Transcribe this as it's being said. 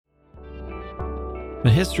The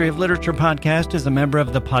History of Literature podcast is a member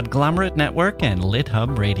of the Podglomerate Network and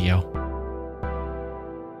LitHub Radio.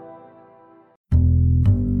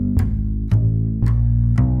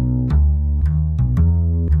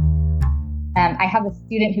 I have a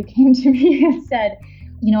student who came to me and said,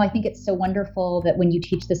 I think it's so wonderful that when you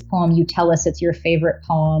teach this poem, you tell us it's your favorite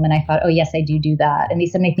poem. And I thought, oh, yes, I do that. And they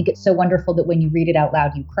said, I think it's so wonderful that when you read it out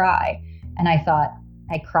loud, you cry. And I thought,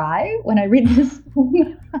 I cry when I read this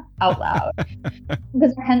poem out loud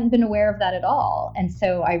because I hadn't been aware of that at all. And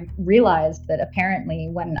so I realized that apparently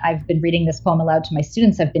when I've been reading this poem aloud to my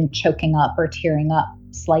students, I've been choking up or tearing up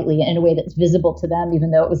slightly in a way that's visible to them,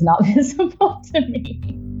 even though it was not visible to me.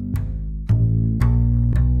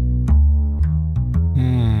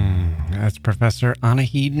 That's Professor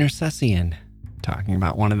Anahid Nersessian talking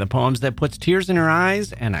about one of the poems that puts tears in her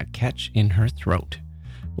eyes and a catch in her throat.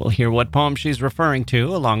 We'll hear what poem she's referring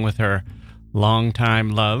to, along with her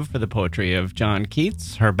longtime love for the poetry of John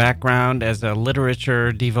Keats, her background as a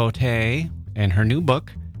literature devotee, and her new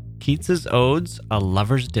book, Keats's Odes, A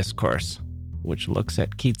Lover's Discourse, which looks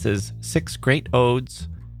at Keats's 6 great odes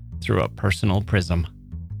through a personal prism.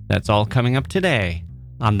 That's all coming up today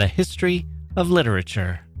on The History of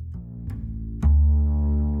Literature.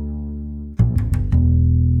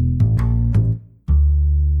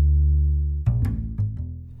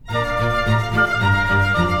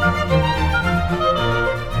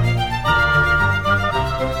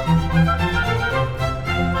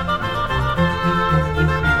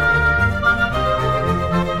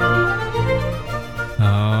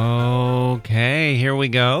 Here we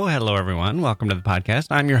go. Hello, everyone. Welcome to the podcast.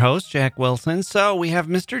 I'm your host, Jack Wilson. So we have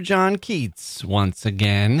Mr. John Keats once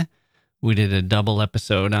again. We did a double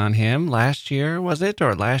episode on him last year, was it?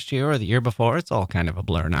 Or last year or the year before? It's all kind of a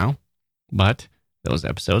blur now. But those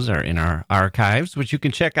episodes are in our archives, which you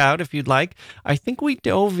can check out if you'd like. I think we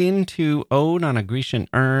dove into Ode on a Grecian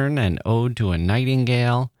Urn and Ode to a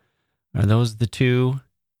Nightingale. Are those the two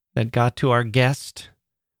that got to our guest?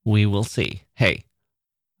 We will see. Hey,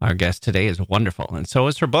 our guest today is wonderful, and so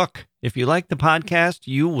is her book. If you like the podcast,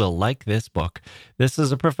 you will like this book. This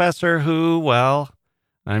is a professor who, well,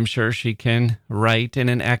 I'm sure she can write in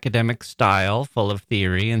an academic style full of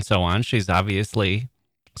theory and so on. She's obviously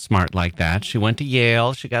smart like that. She went to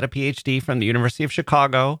Yale. She got a PhD from the University of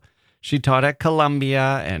Chicago. She taught at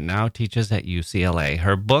Columbia and now teaches at UCLA.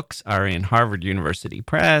 Her books are in Harvard University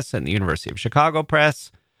Press and the University of Chicago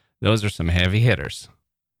Press. Those are some heavy hitters.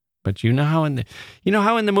 But you know how in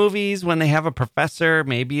the movies when they have a professor,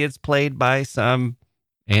 maybe it's played by some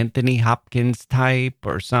Anthony Hopkins type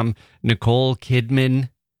or some Nicole Kidman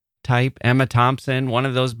type, Emma Thompson, one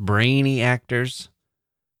of those brainy actors.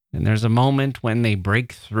 And there's a moment when they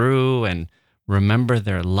break through and remember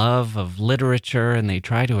their love of literature and they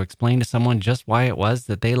try to explain to someone just why it was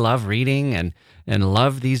that they love reading and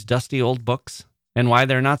love these dusty old books and why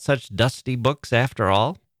they're not such dusty books after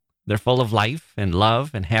all. They're full of life and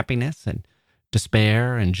love and happiness and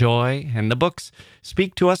despair and joy. And the books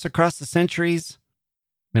speak to us across the centuries.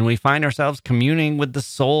 And we find ourselves communing with the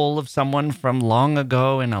soul of someone from long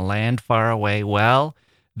ago in a land far away. Well,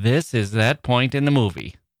 this is that point in the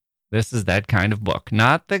movie. This is that kind of book.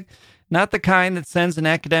 Not the kind that sends an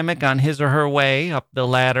academic on his or her way up the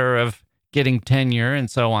ladder of getting tenure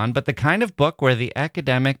and so on, but the kind of book where the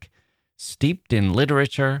academic, steeped in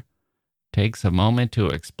literature, takes a moment to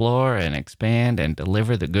explore and expand and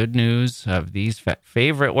deliver the good news of these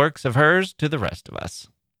favorite works of hers to the rest of us.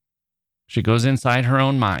 She goes inside her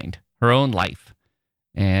own mind, her own life.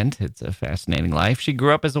 And it's a fascinating life. She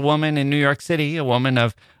grew up as a woman in New York City, a woman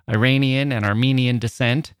of Iranian and Armenian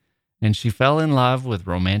descent, and she fell in love with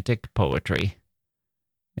romantic poetry.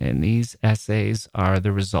 And these essays are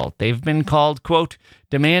the result. They've been called, quote,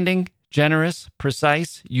 demanding, generous,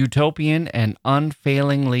 precise, utopian, and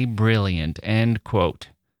unfailingly brilliant, end quote.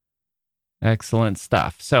 Excellent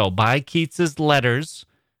stuff. So, by Keats's letters,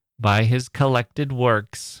 by his collected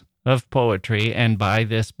works of poetry, and by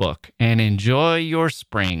this book, and enjoy your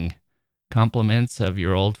spring. Compliments of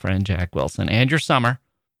your old friend Jack Wilson, and your summer.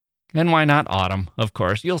 And why not autumn, of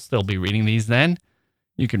course. You'll still be reading these then.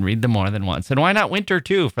 You can read them more than once. And why not winter,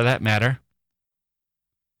 too, for that matter?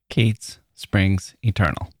 Keats, Springs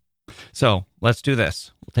Eternal. So let's do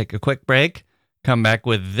this. We'll take a quick break, come back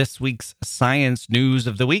with this week's science news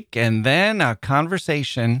of the week, and then a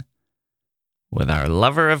conversation with our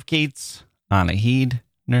lover of Keats, Anahid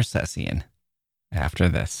Nersessian, after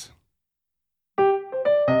this.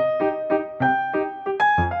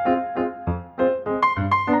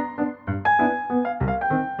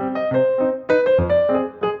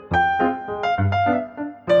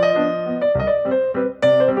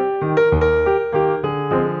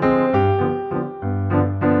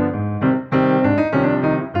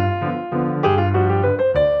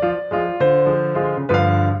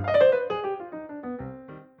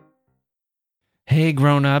 Hey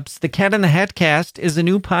grown-ups, the Cat in the Hat Cast is a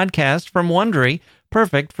new podcast from Wondery,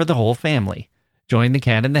 perfect for the whole family. Join the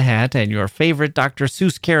Cat in the Hat and your favorite Dr.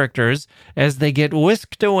 Seuss characters as they get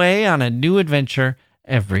whisked away on a new adventure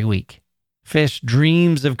every week. Fish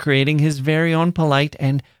dreams of creating his very own polite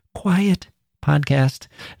and quiet podcast.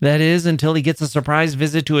 That is, until he gets a surprise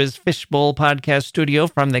visit to his Fishbowl podcast studio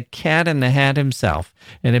from the Cat in the Hat himself,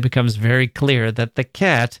 and it becomes very clear that the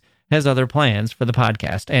cat has other plans for the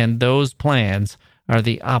podcast, and those plans are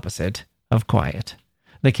the opposite of quiet.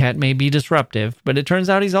 The cat may be disruptive, but it turns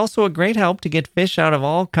out he's also a great help to get Fish out of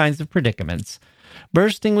all kinds of predicaments.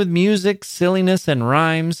 Bursting with music, silliness, and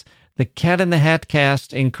rhymes, the Cat in the Hat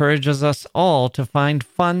Cast encourages us all to find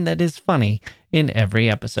fun that is funny in every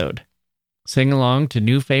episode. Sing along to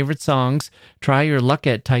new favorite songs, try your luck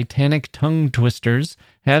at Titanic tongue twisters,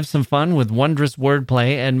 have some fun with wondrous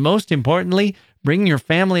wordplay, and most importantly, bring your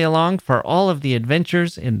family along for all of the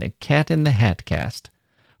adventures in the Cat in the Hat Cast.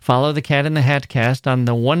 Follow the Cat in the Hat Cast on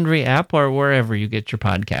the Wondery app or wherever you get your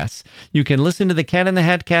podcasts. You can listen to the Cat in the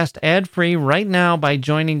Hat Cast ad-free right now by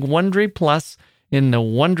joining Wondery Plus in the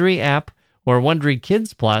Wondery app or Wondery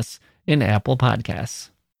Kids Plus in Apple Podcasts.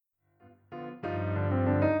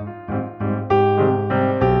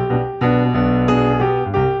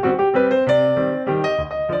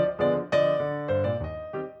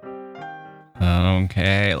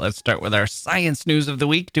 Okay, let's start with our science news of the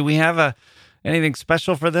week. Do we have anything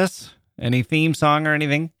special for this? Any theme song or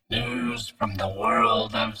anything? News from the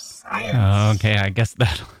world of science. Okay, I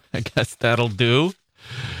guess that'll do.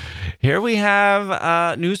 Here we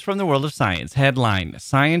have news from the world of science. Headline: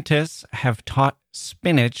 Scientists have taught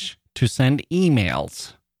spinach to send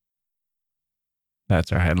emails.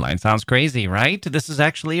 That's our headline. Sounds crazy, right? This is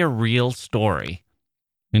actually a real story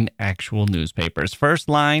in actual newspapers. First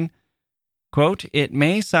line, quote, "It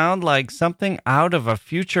may sound like something out of a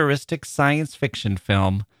futuristic science fiction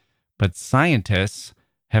film, but scientists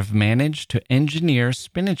have managed to engineer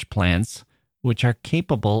spinach plants which are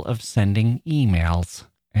capable of sending emails,"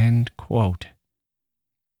 end quote.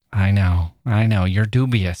 I know, you're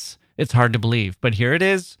dubious. It's hard to believe, but here it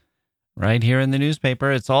is, right here in the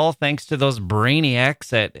newspaper. It's all thanks to those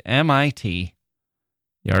brainiacs at MIT.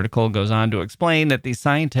 The article goes on to explain that these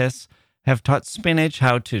scientists have taught spinach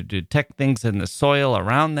how to detect things in the soil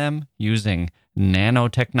around them using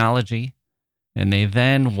nanotechnology, and they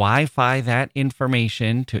then Wi-Fi that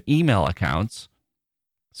information to email accounts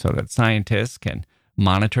so that scientists can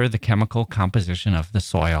monitor the chemical composition of the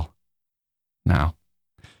soil. Now,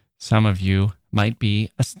 some of you might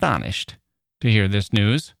be astonished to hear this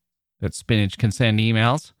news, that spinach can send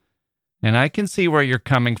emails, and I can see where you're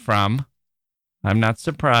coming from. I'm not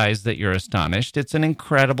surprised that you're astonished. It's an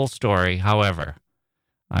incredible story. However,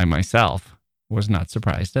 I myself was not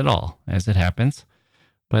surprised at all, as it happens.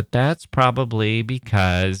 But that's probably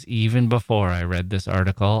because even before I read this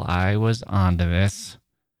article, I was onto this.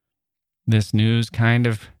 This news kind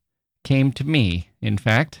of came to me, in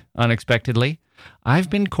fact, unexpectedly. I've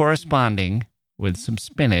been corresponding with some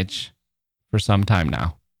spinach for some time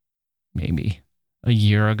now. Maybe a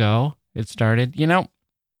year ago it started.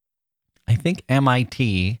 I think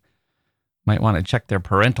MIT might want to check their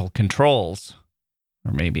parental controls,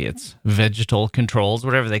 or maybe it's vegetal controls,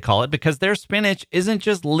 whatever they call it, because their spinach isn't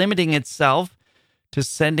just limiting itself to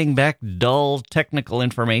sending back dull technical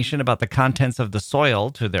information about the contents of the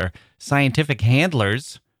soil to their scientific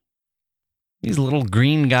handlers. These little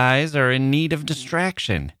green guys are in need of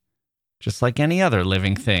distraction, just like any other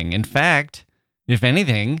living thing. In fact, if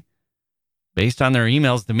anything, based on their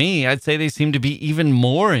emails to me, I'd say they seem to be even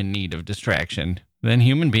more in need of distraction than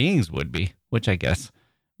human beings would be, which I guess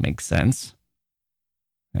makes sense.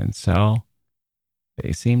 And so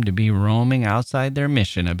they seem to be roaming outside their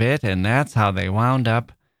mission a bit, and that's how they wound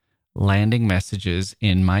up landing messages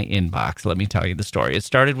in my inbox. Let me tell you the story. It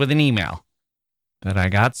started with an email that I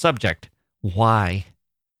got. Subject: why?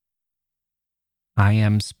 I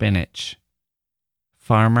am spinach.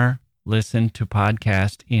 Farmer, listen to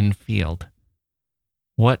podcast in field.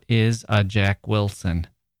 What is a Jack Wilson?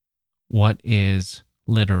 What is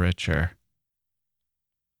literature?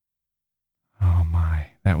 Oh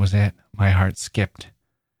my, that was it. My heart skipped.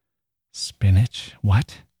 Spinach?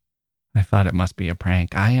 What? I thought it must be a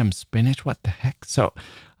prank. I am spinach? What the heck? So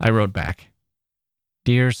I wrote back,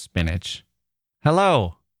 Dear Spinach,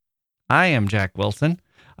 hello. I am Jack Wilson.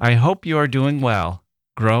 I hope you are doing well,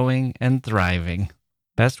 growing and thriving.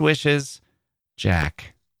 Best wishes,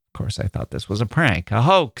 Jack. Of course, I thought this was a prank, a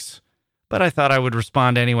hoax, but I thought I would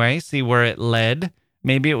respond anyway, see where it led.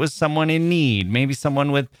 Maybe it was someone in need, maybe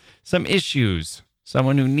someone with some issues,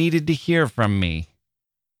 someone who needed to hear from me.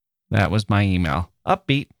 That was my email.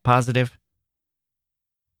 Upbeat, positive.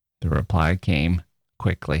 The reply came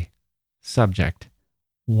quickly. Subject,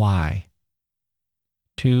 why?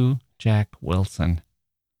 To Jack Wilson.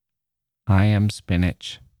 I am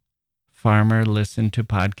spinach. Farmer listen to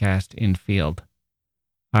podcast in field.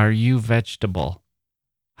 Are you vegetable?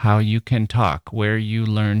 How you can talk, where you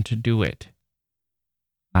learn to do it.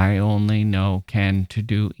 I only know can to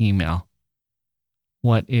do email.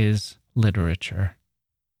 What is literature?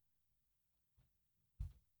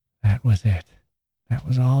 That was it. That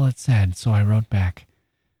was all it said, so I wrote back.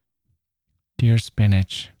 Dear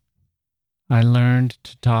Spinach, I learned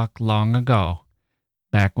to talk long ago,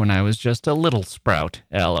 back when I was just a little sprout,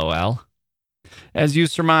 LOL. As you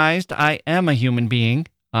surmised, I am a human being,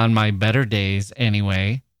 on my better days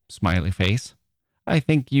anyway, smiley face. I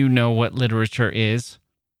think you know what literature is.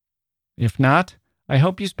 If not, I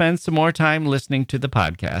hope you spend some more time listening to the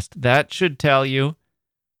podcast. That should tell you,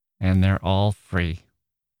 and they're all free.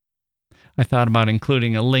 I thought about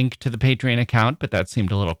including a link to the Patreon account, but that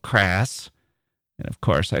seemed a little crass. And of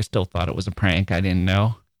course, I still thought it was a prank. I didn't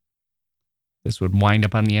know this would wind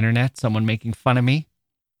up on the internet, someone making fun of me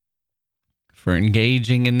for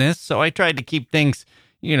engaging in this. So I tried to keep things,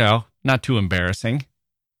 not too embarrassing.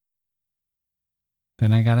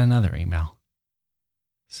 Then I got another email.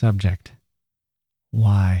 Subject,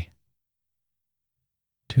 why?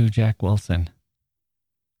 To Jack Wilson.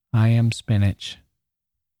 I am spinach.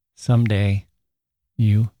 Someday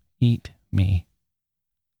you eat me.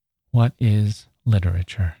 What is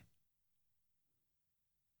literature?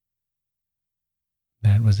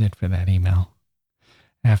 That was it for that email.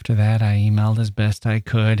 After that, I emailed as best I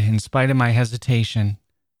could, in spite of my hesitation,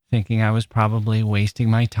 thinking I was probably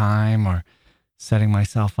wasting my time or setting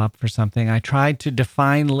myself up for something. I tried to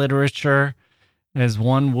define literature as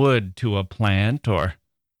one would to a plant or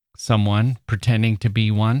someone pretending to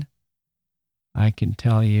be one. I can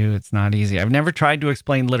tell you it's not easy. I've never tried to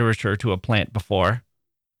explain literature to a plant before.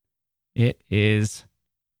 It is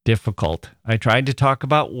difficult. I tried to talk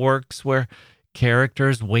about works where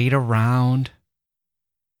characters wait around,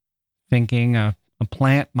 thinking a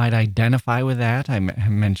plant might identify with that. I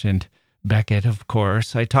mentioned Beckett, of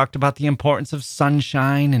course. I talked about the importance of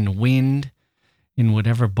sunshine and wind in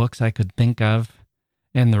whatever books I could think of,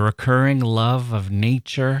 and the recurring love of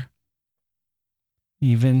nature.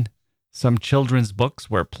 Even some children's books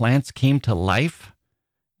where plants came to life,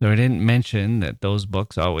 though I didn't mention that those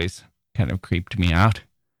books always kind of creeped me out.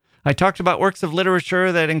 I talked about works of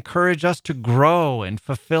literature that encourage us to grow and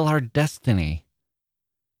fulfill our destiny.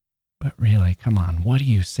 But really, come on, what do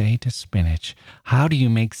you say to spinach? How do you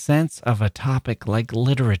make sense of a topic like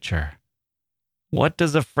literature? What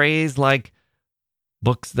does a phrase like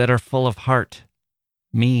books that are full of heart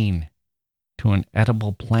mean to an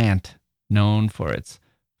edible plant known for its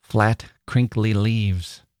flat, crinkly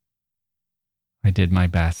leaves? I did my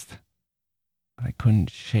best, but I couldn't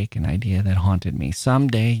shake an idea that haunted me.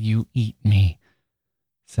 Someday you eat me,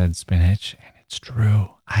 said spinach, and it's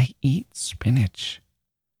true. I eat spinach.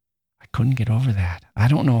 I couldn't get over that. I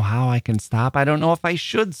don't know how I can stop. I don't know if I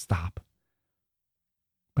should stop.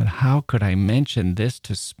 But how could I mention this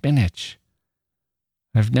to spinach?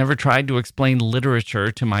 I've never tried to explain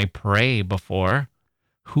literature to my prey before.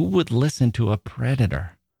 Who would listen to a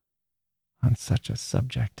predator on such a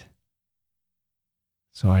subject?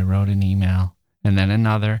 So I wrote an email, and then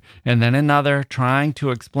another, trying to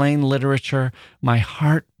explain literature, my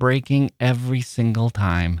heart breaking every single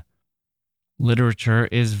time. Literature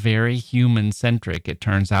is very human-centric, it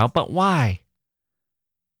turns out, but why?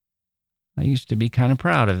 I used to be kind of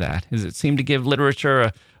proud of that, as it seemed to give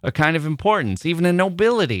literature a kind of importance, even a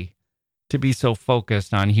nobility, to be so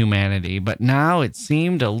focused on humanity, but now it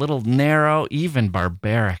seemed a little narrow, even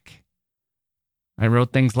barbaric. I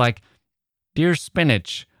wrote things like, Dear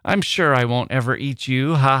Spinach, I'm sure I won't ever eat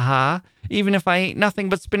you, ha, even if I ate nothing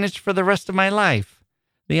but spinach for the rest of my life.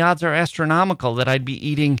 The odds are astronomical that I'd be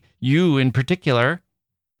eating you in particular.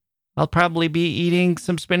 I'll probably be eating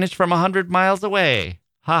some spinach from 100 miles away,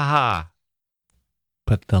 ha.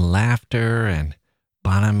 But the laughter and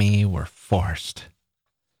bonhomie were forced.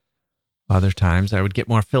 Other times I would get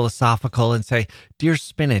more philosophical and say, Dear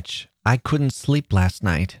Spinach, I couldn't sleep last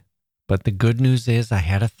night. But the good news is I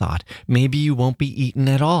had a thought. Maybe you won't be eaten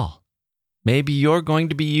at all. Maybe you're going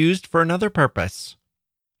to be used for another purpose.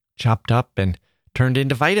 Chopped up and turned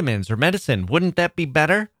into vitamins or medicine. Wouldn't that be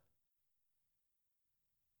better?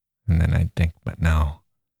 And then I'd think, but no.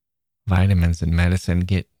 Vitamins and medicine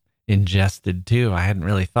get ingested too. I hadn't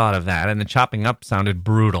really thought of that. And the chopping up sounded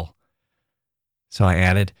brutal. So I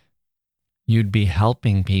added, you'd be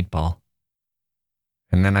helping people.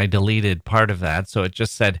 And then I deleted part of that. So it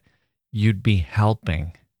just said, you'd be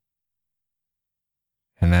helping.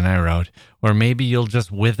 And then I wrote, or maybe you'll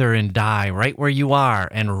just wither and die right where you are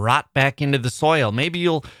and rot back into the soil. Maybe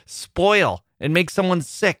you'll spoil and make someone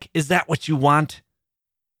sick. Is that what you want?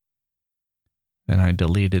 Then I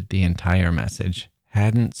deleted the entire message.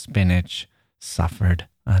 Hadn't spinach suffered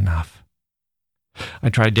enough? I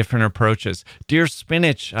tried different approaches. Dear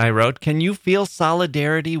Spinach, I wrote, can you feel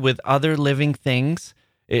solidarity with other living things?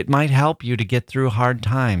 It might help you to get through hard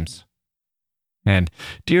times. And,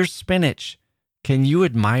 Dear Spinach, can you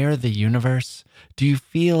admire the universe? Do you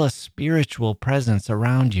feel a spiritual presence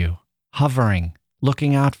around you, hovering,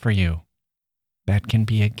 looking out for you? That can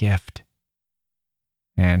be a gift.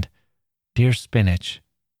 And, Dear Spinach,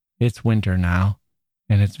 it's winter now,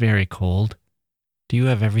 and it's very cold. Do you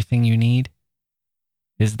have everything you need?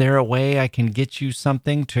 Is there a way I can get you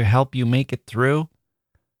something to help you make it through?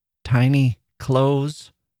 Tiny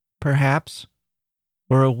clothes, perhaps?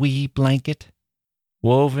 Or a wee blanket,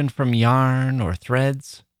 woven from yarn or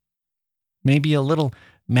threads? Maybe a little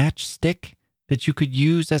matchstick that you could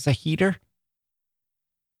use as a heater?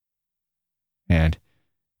 And,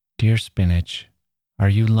 Dear Spinach, are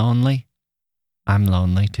you lonely? I'm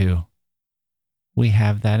lonely too. We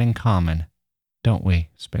have that in common, don't we,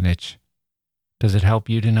 Spinach? Does it help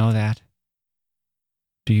you to know that?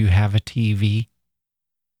 Do you have a TV?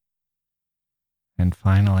 And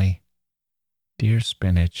finally, Dear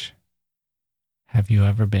Spinach, have you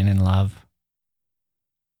ever been in love?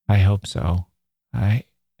 I hope so. But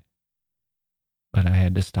I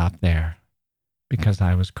had to stop there because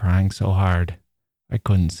I was crying so hard I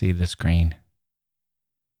couldn't see the screen.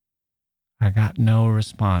 I got no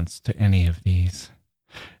response to any of these.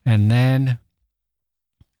 And then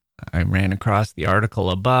I ran across the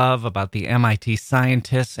article above about the MIT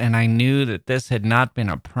scientists, and I knew that this had not been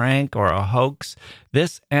a prank or a hoax.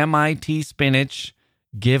 This MIT Spinach,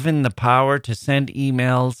 given the power to send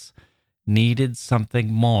emails, needed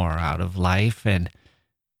something more out of life, and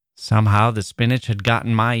somehow the Spinach had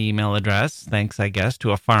gotten my email address, thanks, I guess,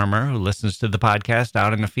 to a farmer who listens to the podcast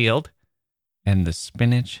out in the field, and the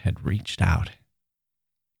Spinach had reached out.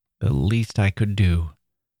 The least I could do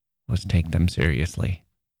was take them seriously.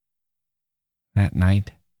 That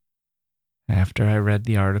night, after I read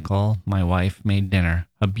the article, my wife made dinner,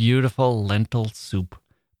 a beautiful lentil soup,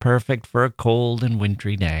 perfect for a cold and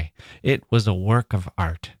wintry day. It was a work of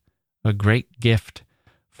art, a great gift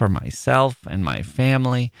for myself and my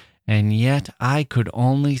family, and yet I could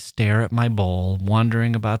only stare at my bowl,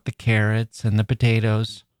 wondering about the carrots and the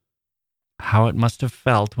potatoes, how it must have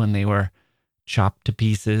felt when they were chopped to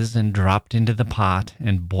pieces and dropped into the pot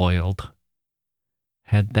and boiled.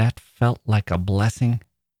 Had that felt like a blessing?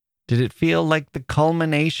 Did it feel like the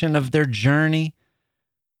culmination of their journey,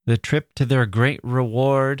 the trip to their great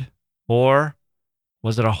reward, or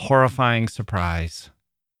was it a horrifying surprise?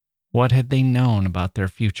 What had they known about their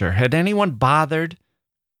future? Had anyone bothered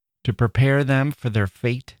to prepare them for their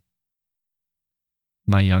fate?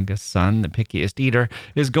 My youngest son, the pickiest eater,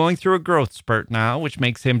 is going through a growth spurt now, which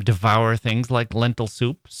makes him devour things like lentil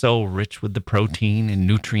soup, so rich with the protein and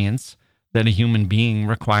nutrients that a human being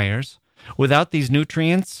requires. Without these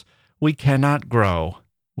nutrients, we cannot grow.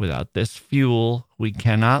 Without this fuel, we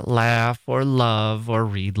cannot laugh or love or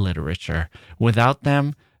read literature. Without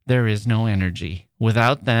them, there is no energy.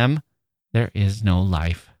 Without them, there is no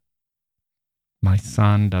life. My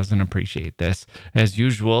son doesn't appreciate this. As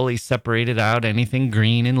usual, he separated out anything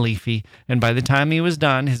green and leafy, and by the time he was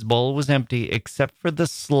done, his bowl was empty except for the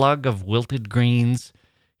slug of wilted greens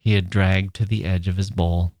he had dragged to the edge of his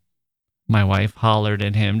bowl. My wife hollered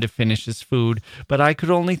at him to finish his food, but I could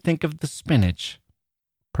only think of the Spinach,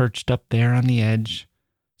 perched up there on the edge,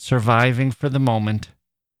 surviving for the moment.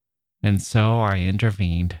 And so I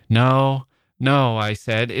intervened. No, I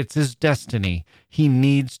said, it's his destiny. He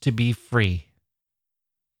needs to be free.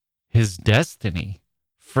 His destiny?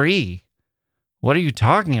 Free? What are you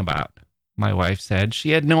talking about? My wife said.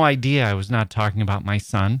 She had no idea I was not talking about my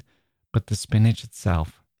son, but the Spinach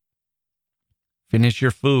itself. Finish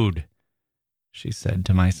your food, she said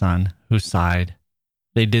to my son, who sighed.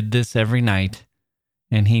 They did this every night,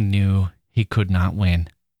 and he knew he could not win.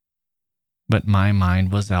 But my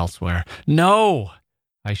mind was elsewhere. No!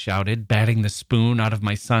 I shouted, batting the spoon out of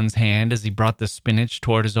my son's hand as he brought the Spinach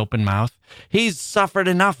toward his open mouth. He's suffered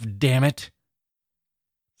enough, damn it.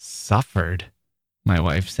 Suffered? My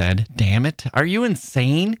wife said. Damn it, are you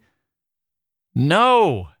insane?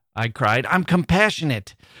 No, I cried. I'm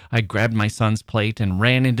compassionate. I grabbed my son's plate and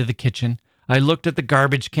ran into the kitchen. I looked at the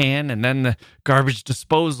garbage can and then the garbage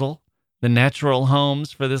disposal, the natural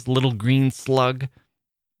homes for this little green slug,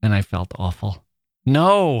 and I felt awful.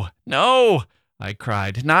 No, I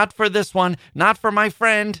cried. Not for this one, not for my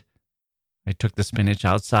friend. I took the spinach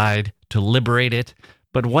outside to liberate it,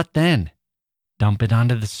 but what then? Dump it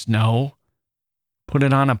onto the snow? Put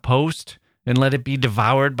it on a post and let it be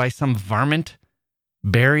devoured by some varmint?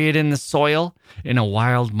 Bury it in the soil? In a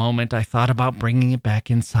wild moment, I thought about bringing it back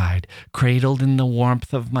inside, cradled in the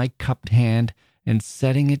warmth of my cupped hand, and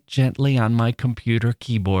setting it gently on my computer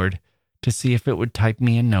keyboard to see if it would type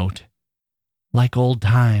me a note. Like old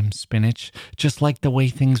times, spinach, just like the way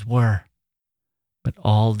things were. But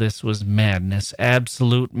all this was madness,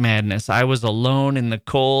 absolute madness. I was alone in the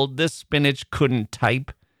cold. This spinach couldn't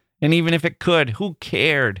type. And even if it could, who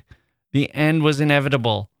cared? The end was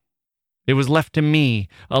inevitable. It was left to me,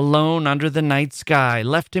 alone under the night sky,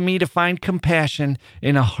 left to me to find compassion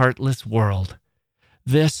in a heartless world.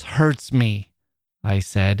 This hurts me, I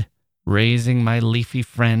said, raising my leafy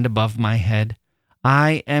friend above my head.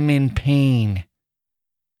 I am in pain.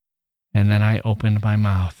 And then I opened my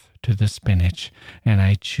mouth to the spinach, and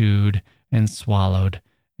I chewed and swallowed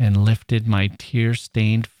and lifted my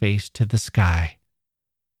tear-stained face to the sky.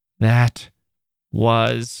 That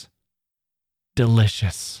was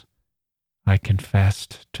delicious, I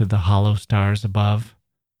confessed to the hollow stars above,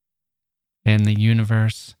 and the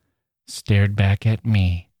universe stared back at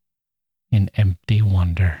me in empty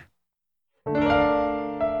wonder.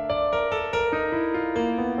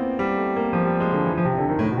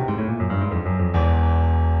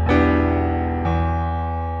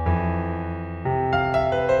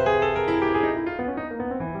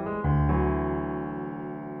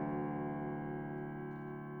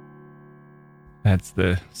 That's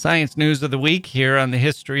the science news of the week here on the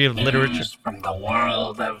History of Literature. News from the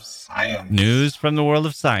world of science. News from the world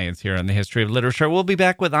of science here on the History of Literature. We'll be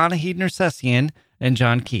back with Anahid Nersessian and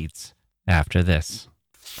John Keats after this.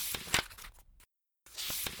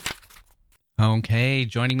 Okay,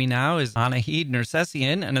 joining me now is Anahid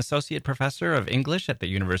Nersessian, an associate professor of English at the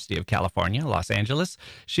University of California, Los Angeles.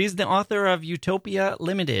 She's the author of Utopia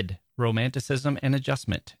Limited, Romanticism and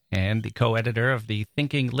Adjustment, and the co-editor of the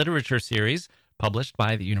Thinking Literature series, published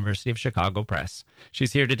by the University of Chicago Press.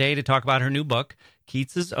 She's here today to talk about her new book,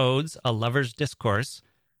 Keats's Odes, A Lover's Discourse,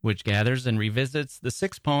 which gathers and revisits the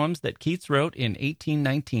 6 poems that Keats wrote in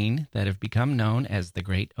 1819 that have become known as the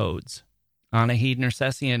Great Odes. Anahid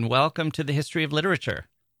Nersessian, welcome to the History of Literature.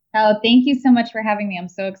 Oh, thank you so much for having me. I'm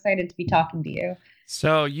so excited to be talking to you.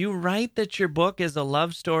 So you write that your book is a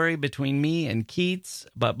love story between me and Keats,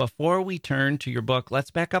 but before we turn to your book,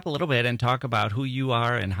 let's back up a little bit and talk about who you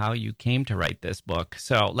are and how you came to write this book.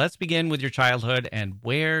 So let's begin with your childhood, and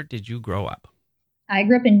where did you grow up? I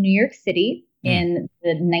grew up in New York City in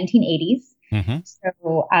the 1980s. Mm-hmm.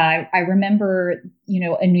 So I remember,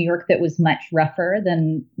 a New York that was much rougher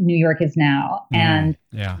than New York is now. And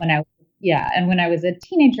when I was a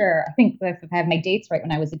teenager, I think if I have my dates right,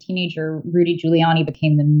 when I was a teenager, Rudy Giuliani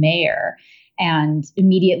became the mayor and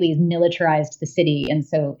immediately militarized the city. And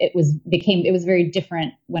so it was very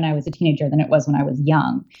different when I was a teenager than it was when I was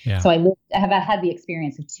young. Yeah. So I have had the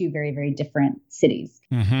experience of 2 very, very different cities.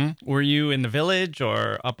 Mm-hmm. Were you in the Village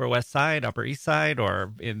or Upper West Side, Upper East Side,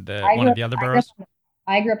 or in one of the other boroughs?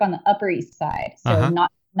 I grew up on the Upper East Side, so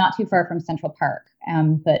not too far from Central Park,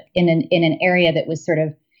 but in an area that was sort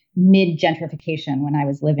of mid-gentrification when I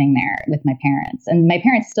was living there with my parents. And my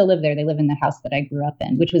parents still live there. They live in the house that I grew up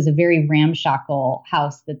in, which was a very ramshackle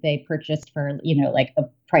house that they purchased for, like a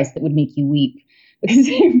price that would make you weep because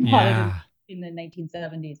they bought it in the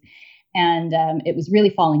 1970s. And it was really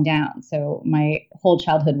falling down. So my whole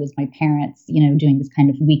childhood was my parents, doing this kind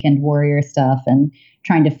of weekend warrior stuff and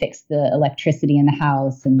trying to fix the electricity in the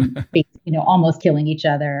house and, almost killing each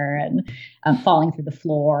other and falling through the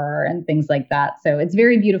floor and things like that. So it's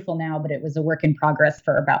very beautiful now, but it was a work in progress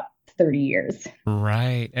for about 30 years.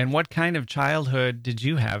 Right. And what kind of childhood did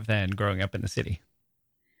you have then growing up in the city?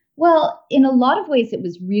 Well, in a lot of ways, it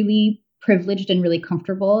was really privileged and really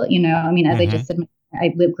comfortable. As I just said, I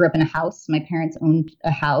grew up in a house. My parents owned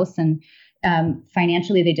a house, and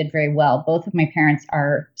financially they did very well. Both of my parents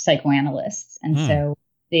are psychoanalysts, and so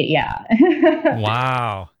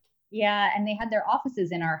Wow. Yeah, and they had their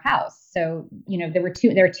offices in our house. So there are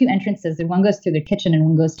 2 entrances, and one goes through the kitchen and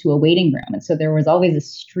one goes to a waiting room, and so there was always a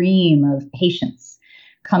stream of patients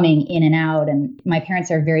coming in and out. And my parents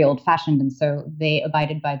are very old-fashioned, and so they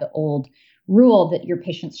abided by the old rule that your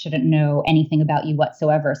patients shouldn't know anything about you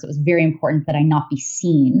whatsoever. So it was very important that I not be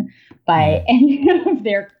seen by any of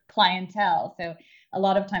their clientele. So a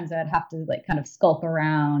lot of times I'd have to kind of skulk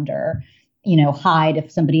around or, hide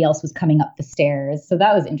if somebody else was coming up the stairs. So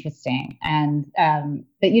that was interesting. And,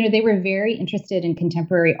 but they were very interested in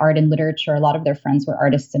contemporary art and literature. A lot of their friends were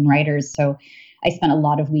artists and writers. So I spent a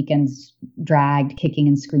lot of weekends dragged kicking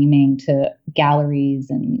and screaming to galleries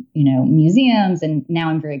and, museums. And now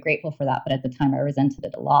I'm very grateful for that. But at the time I resented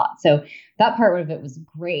it a lot. So that part of it was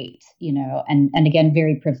great, and again,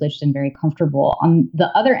 very privileged and very comfortable. On the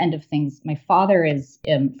other end of things, my father is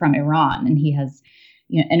from Iran, and he has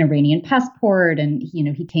an Iranian passport, and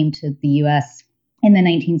he came to the U.S. in the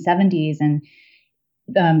 1970s, and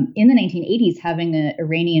in the 1980s, having an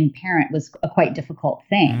Iranian parent was a quite difficult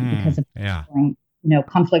thing because of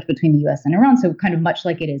conflict between the U.S. and Iran. So kind of much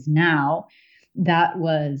like it is now, that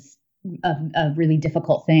was a really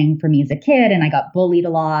difficult thing for me as a kid. And I got bullied a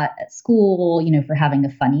lot at school, for having a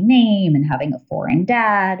funny name and having a foreign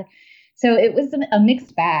dad. So it was a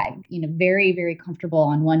mixed bag, very, very comfortable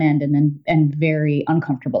on one end and very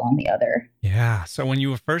uncomfortable on the other. Yeah. So when you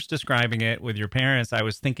were first describing it with your parents, I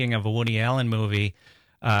was thinking of a Woody Allen movie,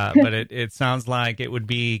 but it sounds like it would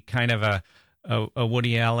be kind of a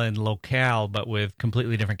Woody Allen locale, but with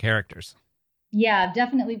completely different characters. Yeah,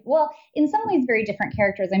 definitely. Well, in some ways, very different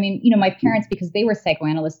characters. I mean, my parents, because they were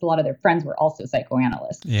psychoanalysts, a lot of their friends were also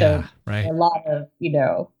psychoanalysts. Yeah, so right. A lot of,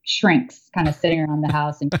 shrinks kind of sitting around the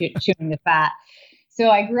house and chewing the fat.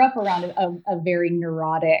 So I grew up around a very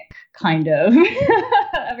neurotic kind of,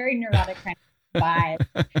 a very neurotic kind of vibe.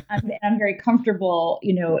 And I'm very comfortable,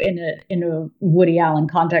 in a Woody Allen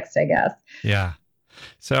context, I guess. Yeah.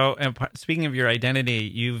 So, speaking of your identity,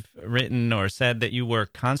 you've written or said that you were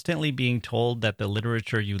constantly being told that the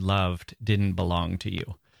literature you loved didn't belong to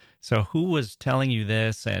you. So who was telling you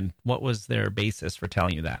this, and what was their basis for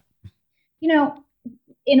telling you that?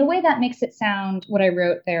 In a way that makes it sound, what I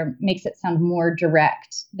wrote there makes it sound more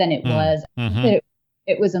direct than it was. Mm-hmm.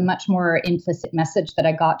 It was a much more implicit message that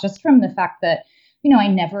I got just from the fact that I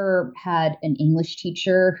never had an English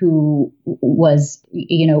teacher who was,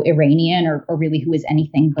 Iranian or really who was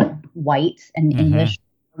anything but white and English,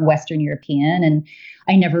 Western European. And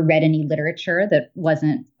I never read any literature that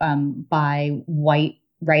wasn't by white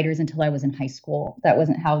writers until I was in high school. That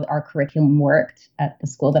wasn't how our curriculum worked at the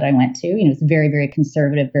school that I went to. It's a very, very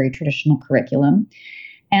conservative, very traditional curriculum.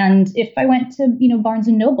 And if I went to, Barnes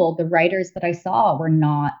and Noble, the writers that I saw were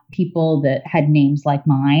not people that had names like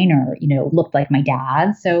mine or, looked like my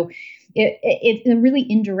dad. So it's a really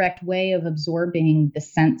indirect way of absorbing the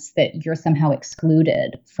sense that you're somehow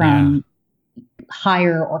excluded from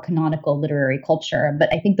higher or canonical literary culture.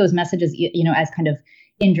 But I think those messages, as kind of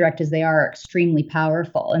indirect as they are extremely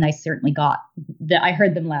powerful. And I certainly I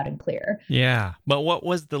heard them loud and clear. Yeah. But what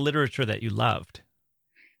was the literature that you loved?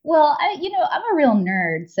 Well, I'm a real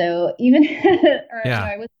nerd. So even,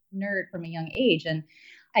 I was a nerd from a young age. And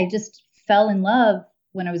I just fell in love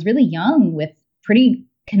when I was really young with pretty,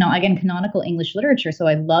 canonical English literature. So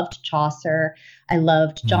I loved Chaucer. I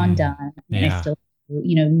loved John Donne. And I still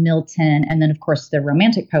do, Milton. And then, of course, the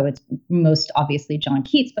Romantic poets, most obviously John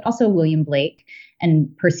Keats, but also William Blake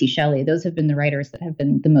and Percy Shelley. Those have been the writers that have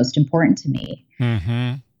been the most important to me.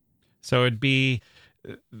 Mm-hmm. So it'd be...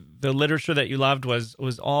 the literature that you loved was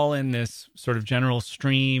all in this sort of general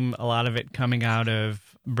stream, a lot of it coming out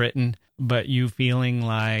of Britain, but you feeling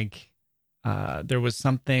like there was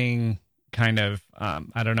something kind of,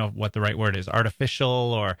 I don't know what the right word is,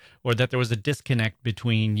 artificial, or that there was a disconnect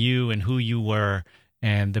between you and who you were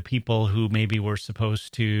and the people who maybe were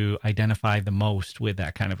supposed to identify the most with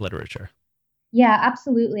that kind of literature. Yeah,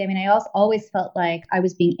 absolutely. I mean, I also always felt like I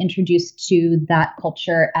was being introduced to that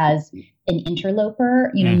culture as an interloper,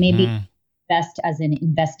 maybe best as an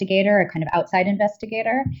investigator, a kind of outside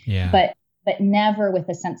investigator, but never with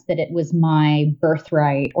a sense that it was my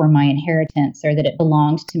birthright or my inheritance or that it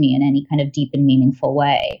belonged to me in any kind of deep and meaningful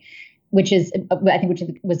way, which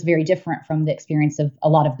was very different from the experience of a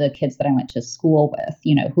lot of the kids that I went to school with,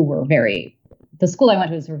 who were the school I went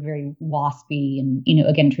to was very waspy and,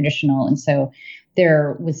 again, traditional. And so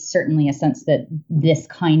there was certainly a sense that this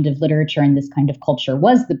kind of literature and this kind of culture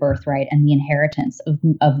was the birthright and the inheritance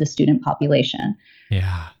of the student population.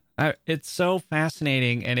 Yeah. It's so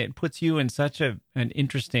fascinating, and it puts you in such an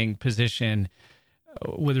interesting position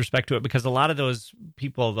with respect to it, because a lot of those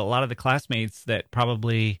people, a lot of the classmates that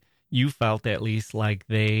probably you felt at least like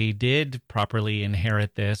they did properly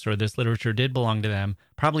inherit this, or this literature did belong to them,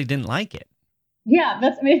 probably didn't like it. Yeah,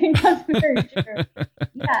 that's very true.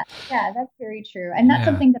 Yeah, that's very true. And that's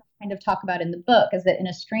something that I kind of talk about in the book, is that in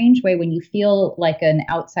a strange way, when you feel like an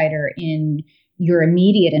outsider in your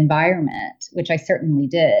immediate environment, which I certainly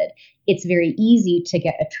did, it's very easy to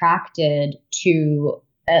get attracted to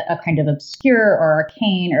a kind of obscure or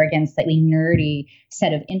arcane or, again, slightly nerdy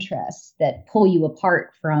set of interests that pull you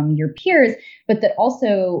apart from your peers, but that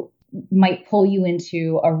also might pull you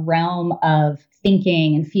into a realm of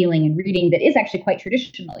thinking and feeling and reading that is actually quite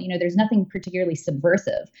traditional. There's nothing particularly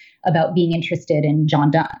subversive about being interested in John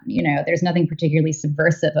Donne. There's nothing particularly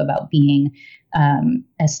subversive about being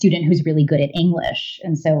a student who's really good at English.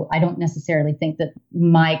 And so I don't necessarily think that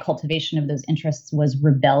my cultivation of those interests was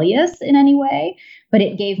rebellious in any way, but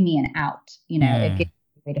it gave me an out. It gave me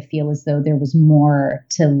a way to feel as though there was more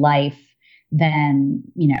to life than,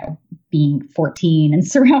 being 14 and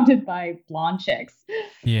surrounded by blonde chicks.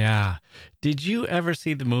 Yeah. Did you ever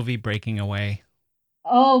see the movie Breaking Away?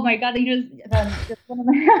 Oh my God. That's one of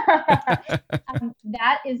my,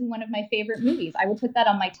 that is one of my favorite movies. I would put that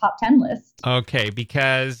on my top 10 list. Okay.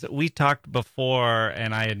 Because we talked before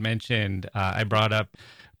and I had mentioned, I brought up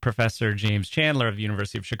Professor James Chandler of the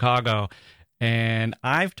University of Chicago. And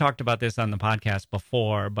I've talked about this on the podcast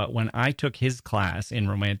before, but when I took his class in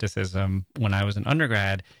Romanticism when I was an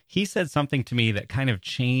undergrad, he said something to me that kind of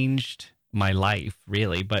changed my life,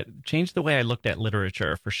 really, but changed the way I looked at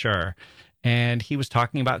literature for sure. And he was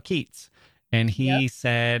talking about Keats. And he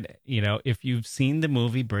said, if you've seen the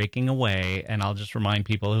movie Breaking Away, and I'll just remind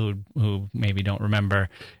people who maybe don't remember,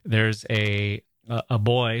 there's a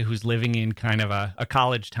boy who's living in kind of a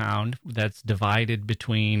college town that's divided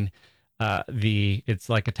between it's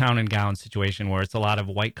like a town and gown situation where it's a lot of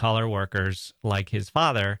white collar workers like his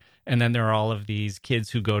father. And then there are all of these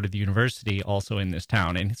kids who go to the university also in this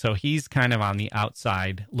town. And so he's kind of on the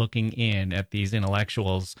outside looking in at these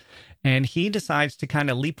intellectuals, and he decides to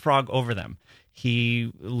kind of leapfrog over them.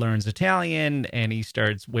 He learns Italian and he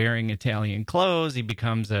starts wearing Italian clothes. He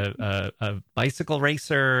becomes a bicycle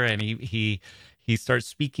racer, and he starts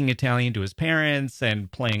speaking Italian to his parents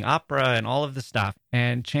and playing opera and all of this stuff.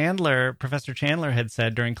 And Professor Chandler had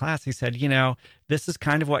said during class, he said, this is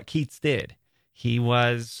kind of what Keats did. He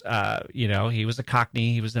was, he was a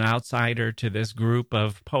Cockney. He was an outsider to this group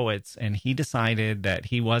of poets. And he decided that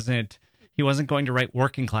he wasn't going to write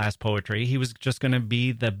working class poetry. He was just going to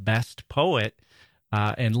be the best poet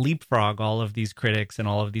and leapfrog all of these critics and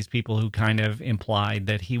all of these people who kind of implied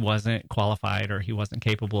that he wasn't qualified or he wasn't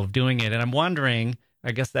capable of doing it. And I'm wondering,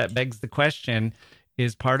 I guess that begs the question,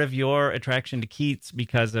 is part of your attraction to Keats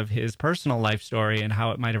because of his personal life story and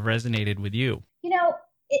how it might have resonated with you?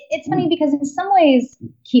 It's funny because in some ways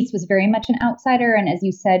Keats was very much an outsider, and as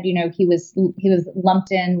you said, he was lumped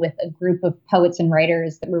in with a group of poets and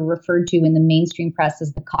writers that were referred to in the mainstream press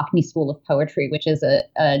as the Cockney School of Poetry, which is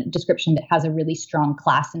a description that has a really strong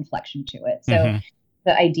class inflection to it. So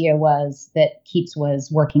the idea was that Keats was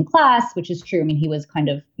working class, which is true. I mean, he was kind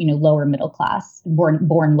of, lower middle class, born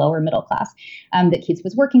lower middle class, that Keats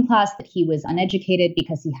was working class, that he was uneducated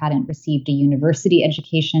because he hadn't received a university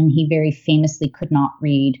education. He very famously could not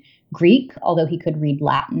read Greek, although he could read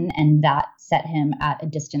Latin, and that set him at a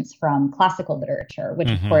distance from classical literature, which,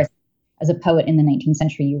 of course, as a poet in the 19th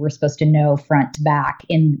century, you were supposed to know front to back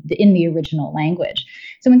in the original language.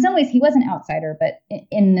 So in some ways, he was an outsider, but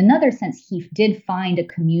in another sense, he did find a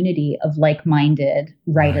community of like-minded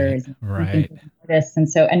writers and artists,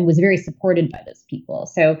 and was very supported by those people.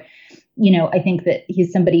 So, I think that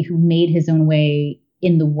he's somebody who made his own way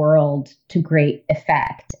in the world to great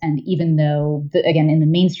effect. And even though, again, in the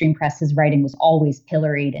mainstream press, his writing was always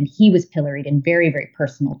pilloried, and he was pilloried in very, very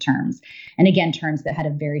personal terms. And again, terms that had a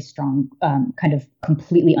very strong kind of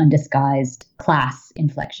completely undisguised class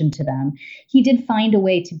inflection to them. He did find a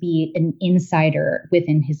way to be an insider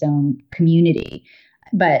within his own community.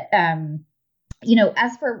 But,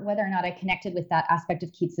 as for whether or not I connected with that aspect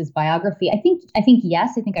of Keats's biography, I think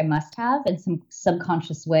yes, I think I must have in some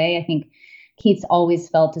subconscious way. I think Keats always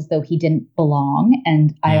felt as though he didn't belong.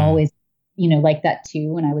 And I always, like that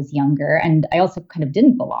too when I was younger. And I also kind of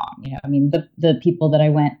didn't belong. I mean, the people that I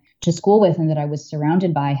went to school with and that I was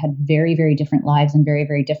surrounded by had very, very different lives and very,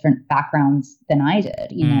 very different backgrounds than I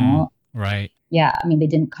did, Right. Yeah. I mean, they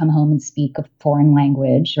didn't come home and speak a foreign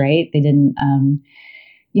language, right? They didn't,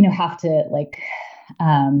 have to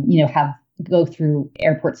have go through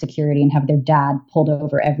airport security and have their dad pulled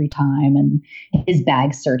over every time and his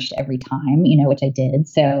bag searched every time, which I did.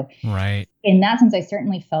 So right. In that sense, I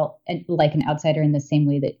certainly felt like an outsider in the same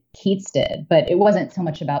way that Keats did, but it wasn't so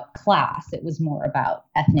much about class. It was more about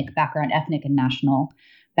ethnic background, ethnic and national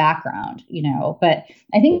background, But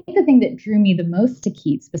I think the thing that drew me the most to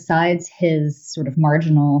Keats, besides his sort of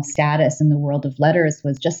marginal status in the world of letters,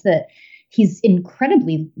 was just that he's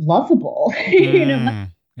incredibly lovable,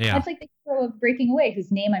 Yeah. Much like the hero of Breaking Away, whose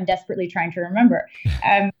name I'm desperately trying to remember.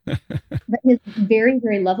 But he's very,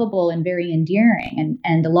 very lovable and very endearing.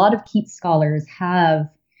 And a lot of Keats scholars have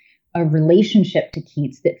a relationship to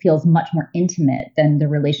Keats that feels much more intimate than the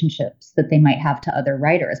relationships that they might have to other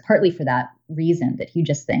writers, partly for that reason that you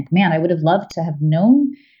just think, man, I would have loved to have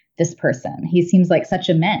known this person. He seems like such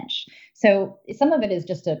a mensch. So some of it is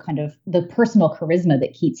just a kind of the personal charisma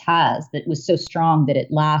that Keats has that was so strong that it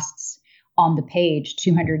lasts on the page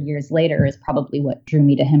 200 years later is probably what drew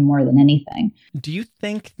me to him more than anything. Do you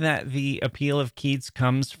think that the appeal of Keats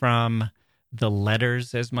comes from the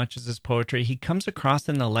letters as much as his poetry? He comes across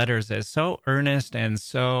in the letters as so earnest and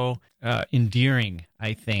so endearing,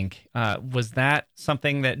 I think. Was that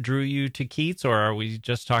something that drew you to Keats, or are we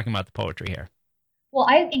just talking about the poetry here? Well,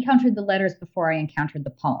 I encountered the letters before I encountered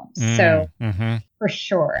the poems. So for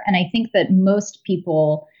sure. And I think that most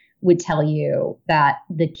people would tell you that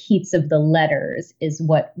the Keats of the letters is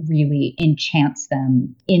what really enchants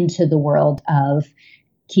them into the world of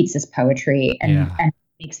Keats's poetry and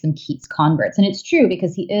makes them Keats converts. And it's true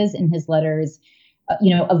because he is in his letters,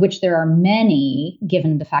 of which there are many,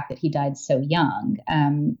 given the fact that he died so young,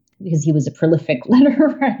 because he was a prolific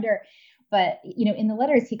letter writer. But, in the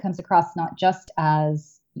letters, he comes across not just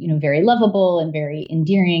as, very lovable and very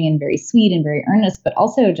endearing and very sweet and very earnest, but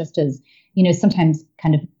also just as, sometimes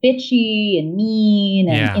kind of bitchy and mean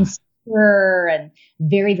and insecure and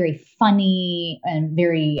very, very funny and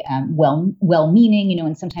very well-meaning,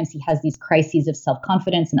 and sometimes he has these crises of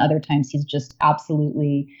self-confidence and other times he's just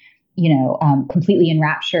absolutely, completely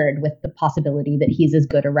enraptured with the possibility that he's as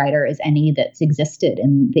good a writer as any that's existed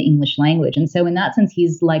in the English language. And so in that sense,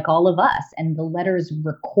 he's like all of us, and the letters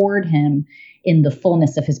record him in the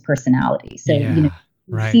fullness of his personality. So, you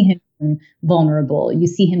see him being vulnerable, you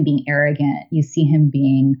see him being arrogant, you see him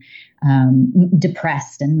being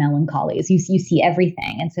depressed and melancholy. So you see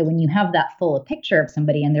everything. And so when you have that full a picture of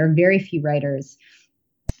somebody, and there are very few writers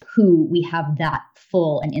who we have that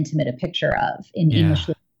full and intimate a picture of in English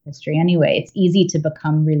history anyway, it's easy to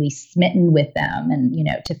become really smitten with them and,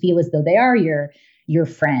 to feel as though they are your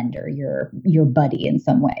friend or your buddy in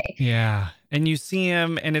some way. Yeah. And you see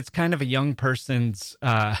him, and it's kind of a young person's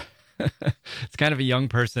it's kind of a young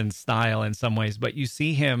person's style in some ways, but you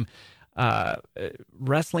see him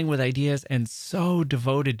wrestling with ideas and so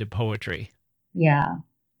devoted to poetry. Yeah.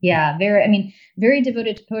 Very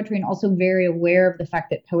devoted to poetry, and also very aware of the fact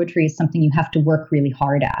that poetry is something you have to work really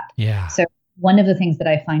hard at. Yeah. So one of the things that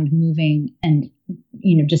I find moving and,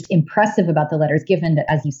 just impressive about the letters, given that,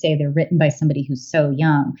 as you say, they're written by somebody who's so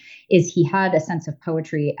young, is he had a sense of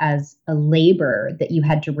poetry as a labor that you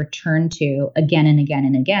had to return to again and again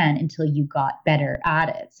and again until you got better at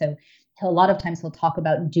it. So a lot of times he'll talk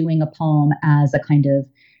about doing a poem as a kind of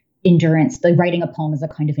endurance, like writing a poem as a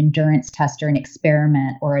kind of endurance test or an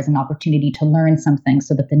experiment or as an opportunity to learn something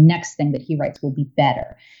so that the next thing that he writes will be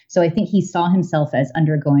better. So I think he saw himself as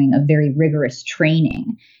undergoing a very rigorous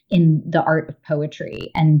training in the art of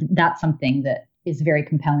poetry. And that's something that is very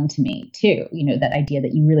compelling to me too. That idea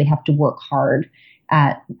that you really have to work hard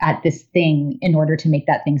at this thing in order to make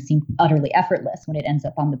that thing seem utterly effortless when it ends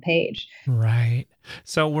up on the page. Right.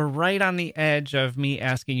 So we're right on the edge of me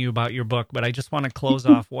asking you about your book, but I just want to close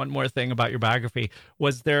off one more thing about your biography.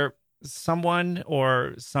 Was there someone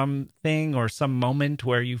or something or some moment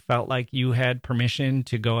where you felt like you had permission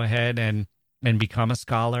to go ahead and become a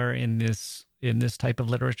scholar in this type of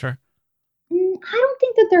literature? I don't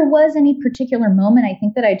think that there was any particular moment. I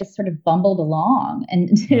think that I just sort of bumbled along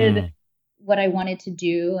and did what I wanted to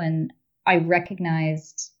do. And I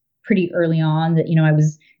recognized pretty early on that, I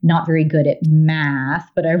was not very good at math,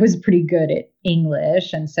 but I was pretty good at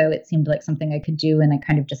English. And so it seemed like something I could do. And I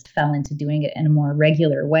kind of just fell into doing it in a more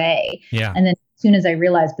regular way. Yeah. And then as soon as I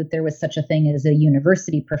realized that there was such a thing as a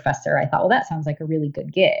university professor, I thought, well, that sounds like a really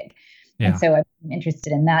good gig. Yeah. And so I'm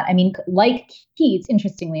interested in that. I mean, like Keats,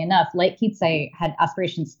 interestingly enough, like Keats, I had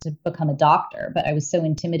aspirations to become a doctor, but I was so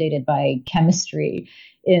intimidated by chemistry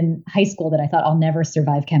in high school that I thought I'll never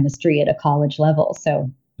survive chemistry at a college level.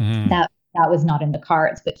 So that was not in the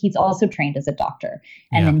cards. But Keats also trained as a doctor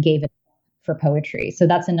and then gave it for poetry. So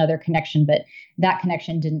that's another connection. But that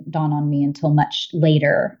connection didn't dawn on me until much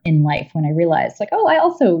later in life when I realized, like, oh, I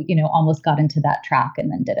also, almost got into that track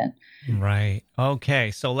and then didn't. Right. Okay.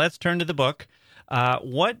 So let's turn to the book.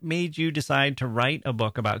 What made you decide to write a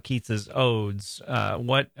book about Keats's Odes? There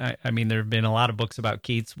have been a lot of books about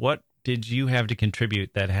Keats. What did you have to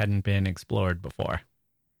contribute that hadn't been explored before?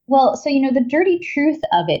 Well, so, the dirty truth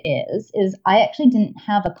of it is I actually didn't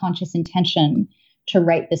have a conscious intention to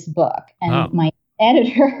write this book. And my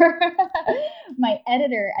editor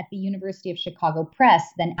at the University of Chicago Press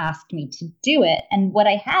then asked me to do it. And what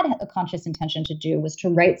I had a conscious intention to do was to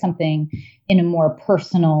write something in a more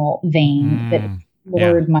personal vein that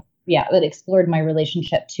explored my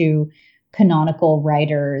relationship to canonical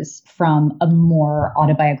writers from a more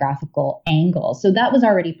autobiographical angle. So that was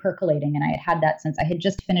already percolating, and I had that since I had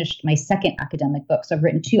just finished my second academic book. So I've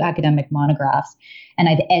written 2 academic monographs, and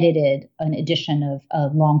I've edited an edition of a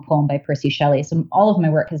long poem by Percy Shelley. So all of my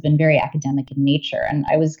work has been very academic in nature, and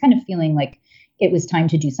I was kind of feeling like it was time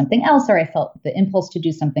to do something else, or I felt the impulse to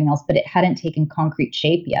do something else, but it hadn't taken concrete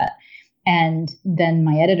shape yet. And then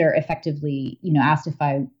my editor effectively, asked if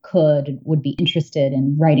I would be interested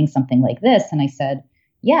in writing something like this. And I said,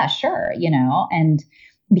 yeah, sure, and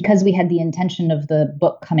because we had the intention of the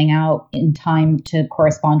book coming out in time to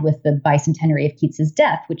correspond with the bicentenary of Keats's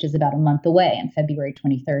death, which is about a month away on February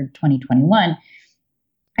 23rd, 2021,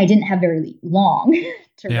 I didn't have very long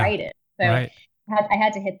to write it. So right. I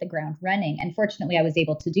had to hit the ground running. And fortunately, I was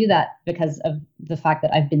able to do that because of the fact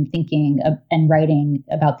that I've been thinking and writing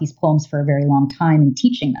about these poems for a very long time and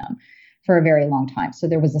teaching them for a very long time. So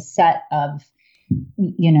there was a set of,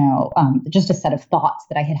 just a set of thoughts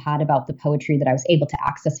that I had about the poetry that I was able to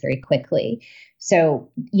access very quickly. So,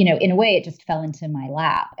 in a way, it just fell into my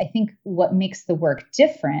lap. I think what makes the work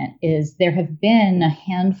different is there have been a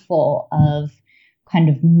handful of kind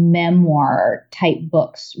of memoir type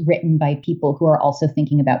books written by people who are also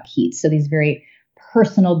thinking about Keats. So these very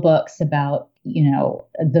personal books about,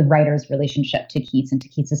 the writer's relationship to Keats and to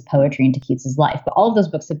Keats's poetry and to Keats's life. But all of those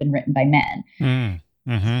books have been written by men.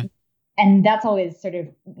 Mm-hmm. And that's always sort of,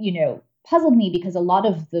 puzzled me because a lot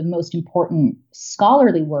of the most important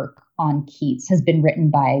scholarly work on Keats has been written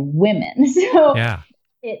by women. So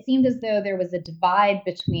it seemed as though there was a divide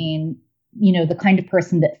between the kind of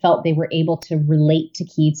person that felt they were able to relate to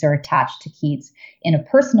Keats or attach to Keats in a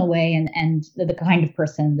personal way, and the kind of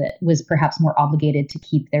person that was perhaps more obligated to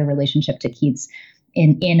keep their relationship to Keats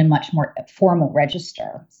in a much more formal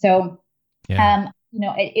register. So,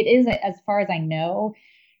 it is, as far as I know,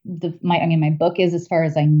 my book is, as far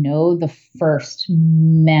as I know, the first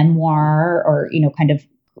memoir or, kind of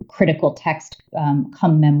critical text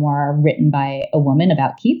come memoir written by a woman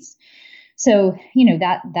about Keats. So,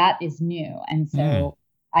 that is new. And so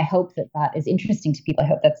I hope that is interesting to people. I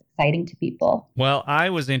hope that's exciting to people. Well, I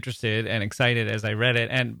was interested and excited as I read it.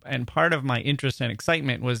 And part of my interest and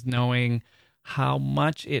excitement was knowing how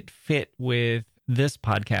much it fit with this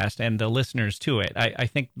podcast and the listeners to it. I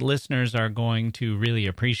think listeners are going to really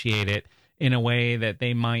appreciate it in a way that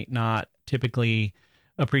they might not typically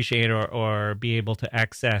appreciate or be able to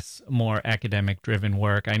access more academic-driven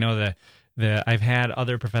work. I know that I've had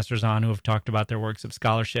other professors on who have talked about their works of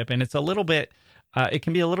scholarship, and it's a little bit, it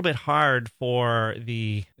can be a little bit hard for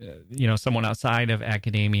the, someone outside of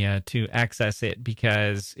academia to access it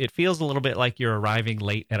because it feels a little bit like you're arriving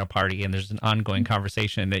late at a party and there's an ongoing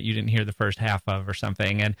conversation that you didn't hear the first half of or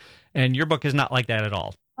something. And your book is not like that at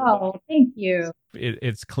all. Oh, thank you.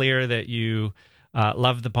 It's clear that you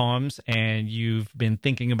love the poems, and you've been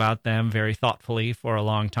thinking about them very thoughtfully for a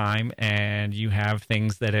long time, and you have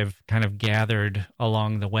things that have kind of gathered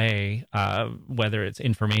along the way, whether it's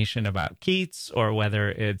information about Keats or whether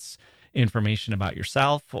it's information about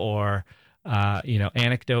yourself or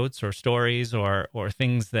anecdotes or stories or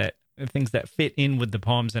things that fit in with the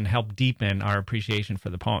poems and help deepen our appreciation for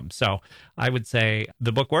the poems. So I would say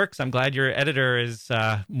the book works. I'm glad your editor is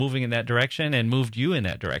moving in that direction and moved you in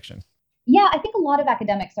that direction. Yeah, I think a lot of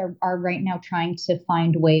academics are right now trying to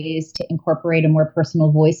find ways to incorporate a more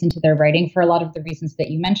personal voice into their writing for a lot of the reasons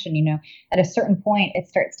that you mentioned. At a certain point, it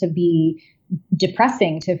starts to be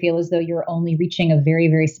depressing to feel as though you're only reaching a very,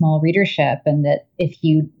 very small readership, and that if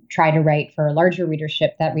you try to write for a larger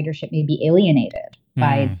readership, that readership may be alienated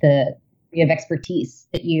by the degree of expertise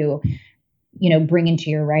that you bring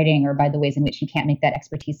into your writing, or by the ways in which you can't make that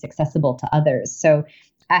expertise accessible to others. So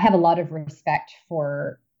I have a lot of respect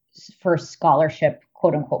for scholarship,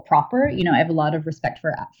 quote unquote, proper. I have a lot of respect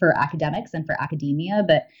for academics and for academia,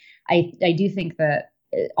 but I do think that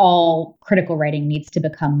all critical writing needs to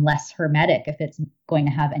become less hermetic if it's going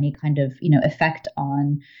to have any kind of, effect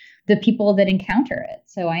on the people that encounter it.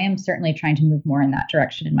 So I am certainly trying to move more in that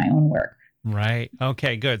direction in my own work. Right.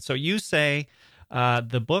 Okay, good. So you say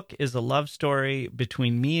the book is a love story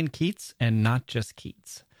between me and Keats, and not just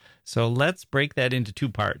Keats. So let's break that into 2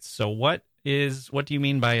 parts. So what do you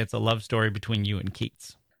mean by it's a love story between you and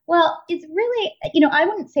Keats? Well, it's really, I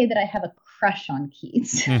wouldn't say that I have a crush on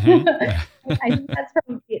Keats. Mm-hmm. I think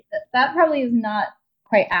that probably is not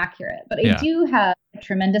quite accurate, but I do have a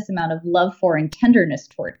tremendous amount of love for and tenderness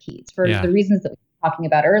toward Keats for the reasons that we were talking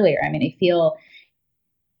about earlier. I mean, I feel,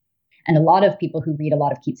 and a lot of people who read a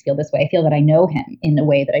lot of Keats feel this way, I feel that I know him in a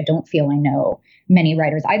way that I don't feel I know many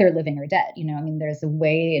writers, either living or dead. There's a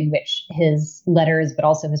way in which his letters, but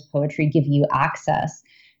also his poetry, give you access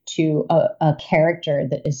to a character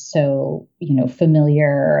that is so,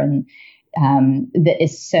 familiar and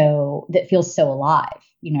that feels so alive,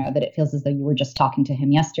 that it feels as though you were just talking to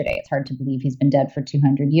him yesterday. It's hard to believe he's been dead for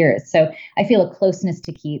 200 years. So I feel a closeness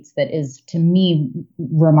to Keats that is, to me,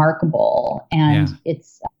 remarkable. And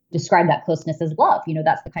it's described that closeness as love.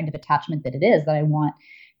 That's the kind of attachment that it is that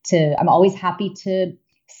I'm always happy to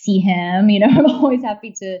see him. I'm always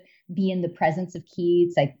happy to be in the presence of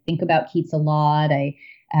Keats. I think about Keats a lot. I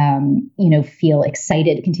continue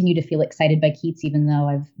to feel excited by Keats, even though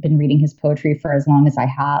I've been reading his poetry for as long as I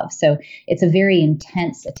have. So it's a very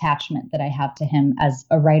intense attachment that I have to him as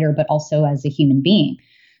a writer, but also as a human being.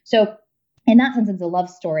 So in that sense, it's a love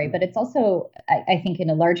story, but it's also, I think, in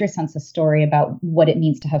a larger sense, a story about what it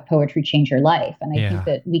means to have poetry change your life. And I think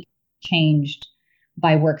that we changed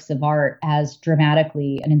by works of art as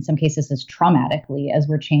dramatically and in some cases as traumatically as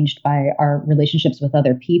we're changed by our relationships with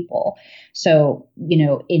other people. So,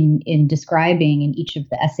 in describing in each of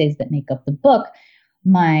the essays that make up the book,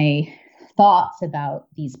 my thoughts about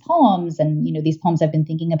these poems and, these poems I've been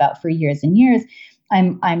thinking about for years and years,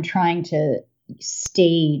 I'm trying to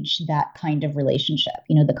stage that kind of relationship,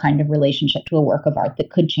 the kind of relationship to a work of art that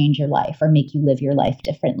could change your life or make you live your life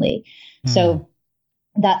differently. So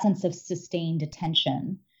that sense of sustained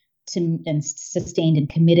attention and sustained and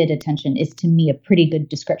committed attention is, to me, a pretty good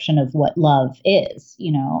description of what love is,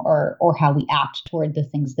 or how we act toward the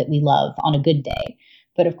things that we love on a good day.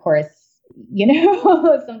 But of course,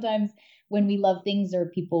 sometimes when we love things or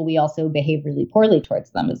people, we also behave really poorly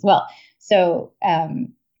towards them as well. So,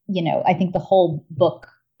 I think the whole book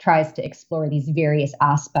tries to explore these various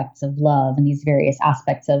aspects of love and these various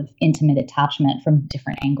aspects of intimate attachment from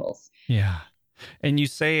different angles. Yeah. And you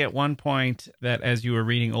say at one point that as you were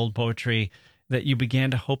reading old poetry, that you began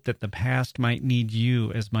to hope that the past might need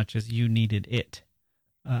you as much as you needed it.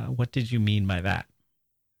 What did you mean by that?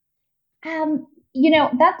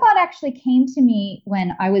 That thought actually came to me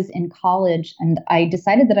when I was in college, and I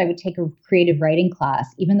decided that I would take a creative writing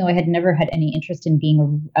class, even though I had never had any interest in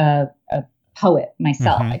being a poet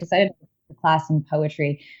myself. I decided to take a class in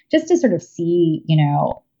poetry just to sort of see,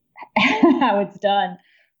 how it's done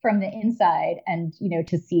from the inside and,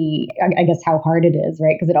 to see, I guess, how hard it is,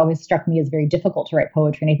 right? Because it always struck me as very difficult to write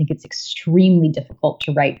poetry. And I think it's extremely difficult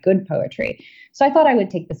to write good poetry. So I thought I would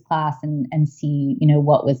take this class and see,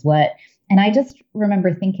 what was what. And I just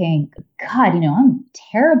remember thinking, God, I'm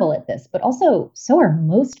terrible at this, but also so are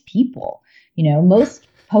most people. Most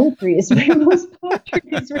poetry is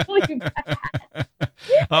really bad.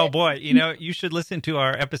 Oh boy, you should listen to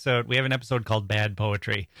our episode. We have an episode called Bad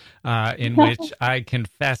Poetry, in which I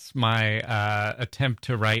confess my attempt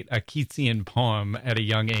to write a Keatsian poem at a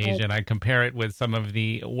young age, and I compare it with some of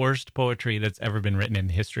the worst poetry that's ever been written in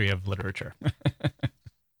the history of literature.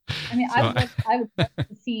 I mean, I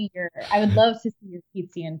would love to see your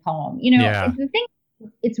Keatsian poem. The thing.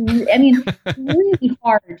 It's really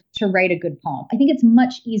hard to write a good poem. I think it's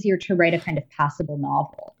much easier to write a kind of passable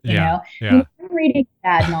novel. You know, when I'm reading a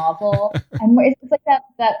bad novel, and it's like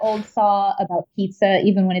that old saw about pizza.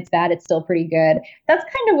 Even when it's bad, it's still pretty good. That's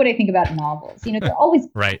kind of what I think about novels. They're always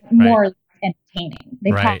more entertaining.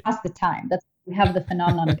 They pass the time. That's we have the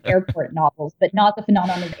phenomenon of airport novels, but not the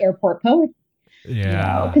phenomenon of airport poetry.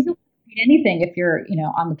 Because you'll read anything if you're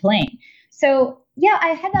on the plane. So. Yeah, I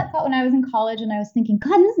had that thought when I was in college, and I was thinking,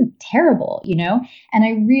 God, this is terrible, And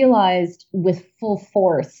I realized with full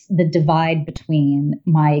force the divide between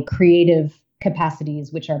my creative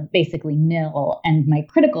capacities, which are basically nil, and my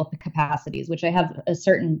critical capacities, which I have a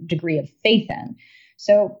certain degree of faith in.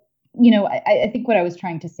 So, I think what I was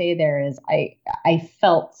trying to say there is I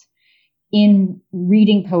felt in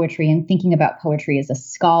reading poetry and thinking about poetry as a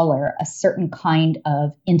scholar, a certain kind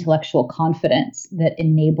of intellectual confidence that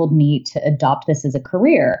enabled me to adopt this as a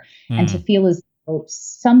career and to feel as though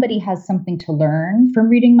somebody has something to learn from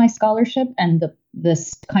reading my scholarship, and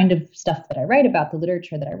this kind of stuff that I write about, the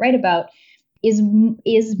literature that I write about, is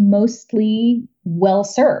mostly well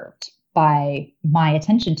served by my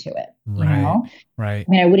attention to it. Right. I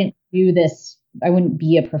mean, I wouldn't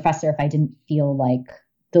be a professor if I didn't feel like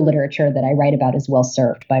the literature that I write about is well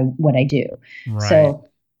served by what I do. Right.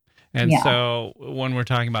 So when we're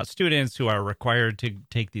talking about students who are required to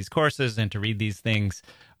take these courses and to read these things,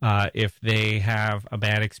 if they have a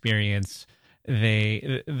bad experience,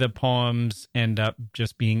 the poems end up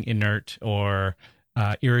just being inert or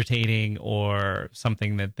irritating or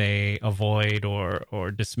something that they avoid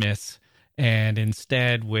or dismiss. And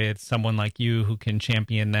instead, with someone like you who can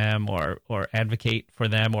champion them or advocate for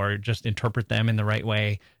them or just interpret them in the right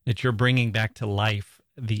way, that you're bringing back to life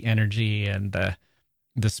the energy and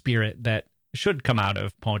the spirit that should come out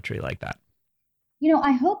of poetry like that.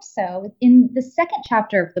 I hope so. In the second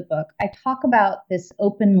chapter of the book, I talk about this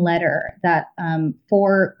open letter that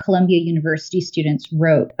four Columbia University students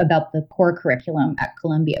wrote about the core curriculum at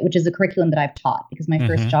Columbia, which is a curriculum that I've taught because my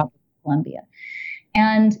first job was at Columbia.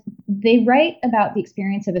 And they write about the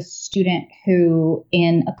experience of a student who,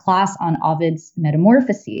 in a class on Ovid's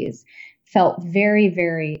Metamorphoses, felt very,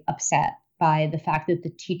 very upset by the fact that the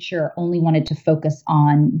teacher only wanted to focus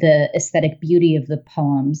on the aesthetic beauty of the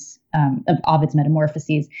poems of Ovid's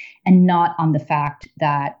Metamorphoses and not on the fact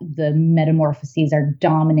that the Metamorphoses are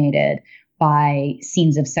dominated by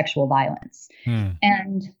scenes of sexual violence.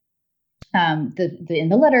 And in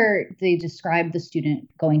the letter, they describe the student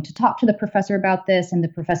going to talk to the professor about this and the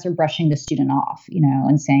professor brushing the student off,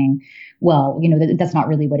 and saying, well, that's not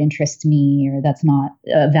really what interests me, or that's not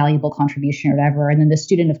a valuable contribution or whatever. And then the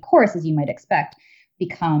student, of course, as you might expect,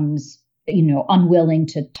 becomes, unwilling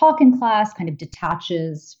to talk in class, kind of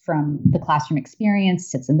detaches from the classroom experience,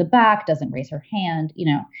 sits in the back, doesn't raise her hand,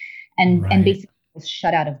 and basically was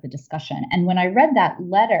shut out of the discussion. And when I read that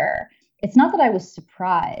letter, it's not that I was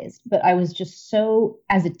surprised, but I was just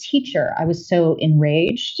as a teacher, I was so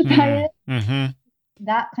enraged by it.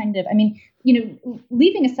 That kind of,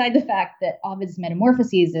 leaving aside the fact that Ovid's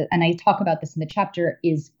Metamorphoses, and I talk about this in the chapter,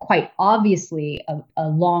 is quite obviously a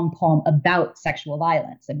long poem about sexual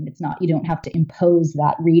violence. I mean, it's not, you don't have to impose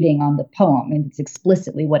that reading on the poem. I mean, it's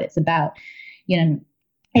explicitly what it's about.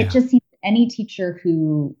 It just seems any teacher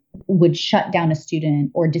who would shut down a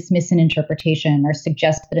student or dismiss an interpretation or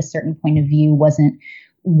suggest that a certain point of view wasn't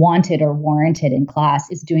wanted or warranted in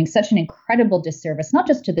class is doing such an incredible disservice, not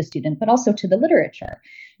just to the student, but also to the literature.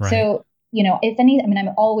 Right. So, I'm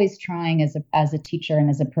always trying as a teacher and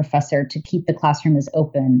as a professor to keep the classroom as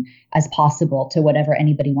open as possible to whatever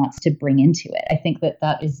anybody wants to bring into it. I think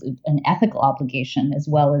that is an ethical obligation as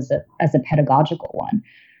well as a pedagogical one.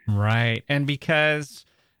 Right. And because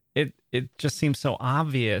it just seems so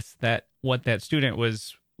obvious that what that student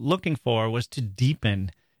was looking for was to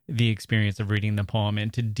deepen the experience of reading the poem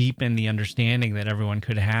and to deepen the understanding that everyone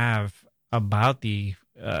could have about the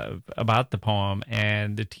poem.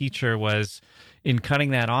 And the teacher was, in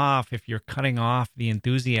cutting that off, if you're cutting off the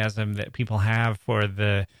enthusiasm that people have for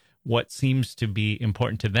what seems to be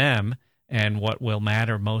important to them and what will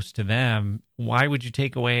matter most to them, why would you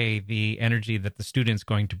take away the energy that the student's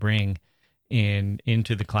going to bring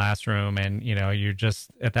into the classroom? And you're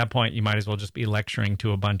just, at that point, you might as well just be lecturing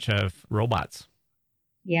to a bunch of robots.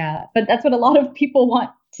 Yeah, but that's what a lot of people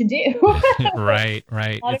want to do. Right.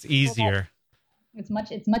 It's easier. It's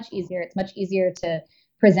much easier. It's much easier to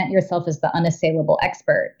present yourself as the unassailable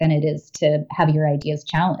expert than it is to have your ideas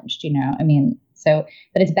challenged, but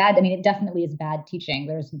it's bad. It definitely is bad teaching.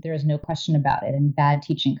 There's no question about it. And bad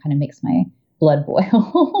teaching kind of makes my blood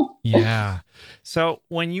boil. Yeah. So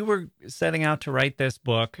when you were setting out to write this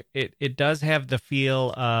book, it does have the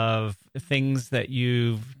feel of things that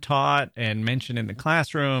you've taught and mentioned in the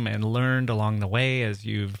classroom and learned along the way as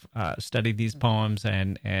you've studied these poems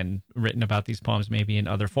and written about these poems maybe in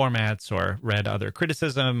other formats or read other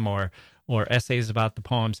criticism or essays about the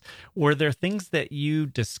poems. Were there things that you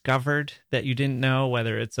discovered that you didn't know,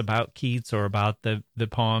 whether it's about Keats or about the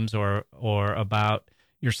poems or about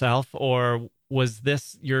yourself, or was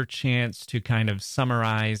this your chance to kind of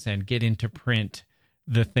summarize and get into print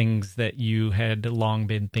the things that you had long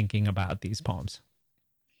been thinking about these poems?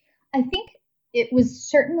 I think it was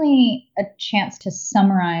certainly a chance to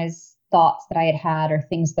summarize thoughts that I had had or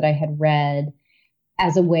things that I had read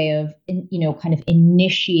as a way of, kind of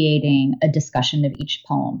initiating a discussion of each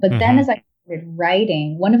poem. But then as I started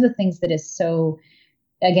writing, one of the things that is so,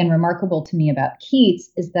 again, remarkable to me about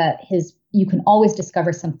Keats is that you can always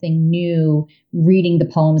discover something new reading the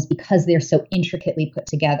poems because they're so intricately put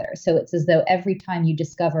together. So it's as though every time you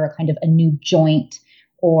discover a kind of a new joint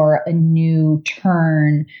or a new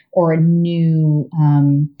turn or a new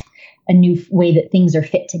way that things are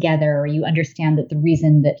fit together, or you understand that the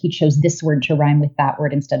reason that he chose this word to rhyme with that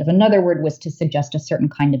word instead of another word was to suggest a certain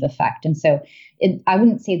kind of effect. And so I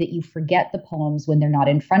wouldn't say that you forget the poems when they're not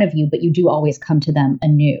in front of you, but you do always come to them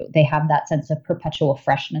anew. They have that sense of perpetual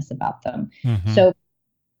freshness about them. So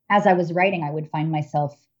as I was writing, I would find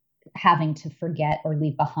myself having to forget or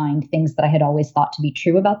leave behind things that I had always thought to be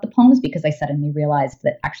true about the poems because I suddenly realized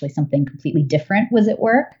that actually something completely different was at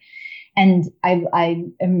work. And I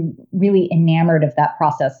am really enamored of that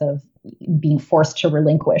process of being forced to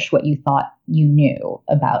relinquish what you thought you knew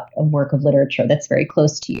about a work of literature that's very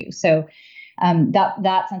close to you. So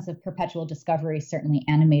that sense of perpetual discovery certainly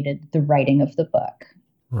animated the writing of the book.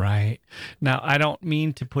 Right. Now, I don't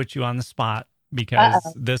mean to put you on the spot, because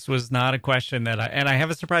this was not a question that and I have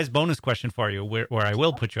a surprise bonus question for you where I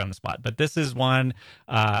will put you on the spot. But this is one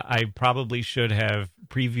I probably should have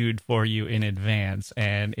previewed for you in advance.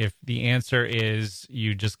 And if the answer is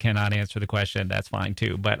you just cannot answer the question, that's fine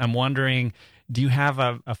too. But I'm wondering, do you have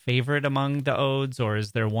a favorite among the odes, or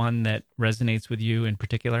is there one that resonates with you in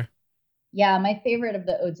particular? Yeah, my favorite of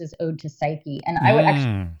the odes is Ode to Psyche. And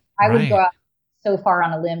I would go out so far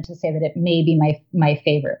on a limb to say that it may be my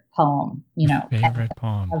favorite poem, Favorite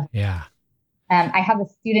poem. Yeah. And I have a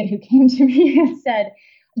student who came to me and said,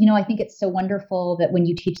 I think it's so wonderful that when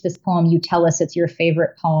you teach this poem, you tell us it's your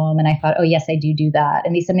favorite poem. And I thought, oh, yes, I do that.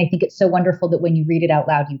 And they said, and I think it's so wonderful that when you read it out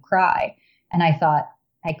loud, you cry. And I thought,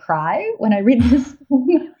 I cry when I read this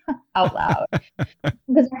poem out loud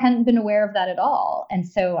because I hadn't been aware of that at all. And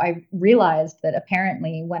so I realized that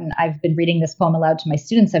apparently when I've been reading this poem aloud to my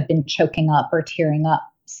students, I've been choking up or tearing up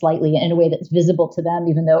slightly in a way that's visible to them,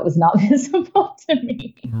 even though it was not visible to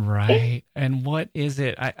me. Right. And what is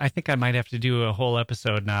it? I think I might have to do a whole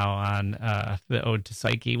episode now on the Ode to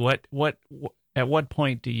Psyche. At what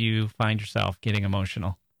point do you find yourself getting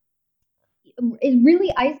emotional? It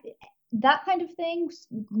really, that kind of thing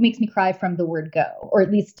makes me cry from the word go, or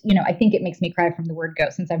at least, I think it makes me cry from the word go,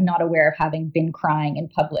 since I'm not aware of having been crying in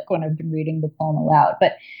public when I've been reading the poem aloud.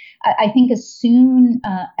 But I think as soon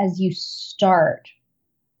as you start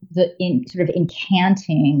sort of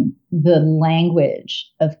incanting the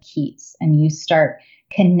language of Keats and you start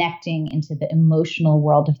connecting into the emotional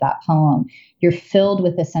world of that poem, you're filled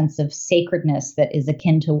with a sense of sacredness that is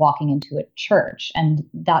akin to walking into a church. And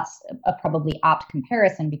that's a probably apt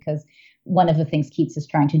comparison, because one of the things Keats is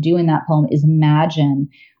trying to do in that poem is imagine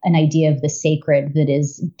an idea of the sacred that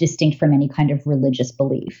is distinct from any kind of religious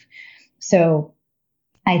belief. So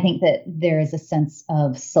I think that there is a sense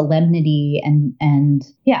of solemnity and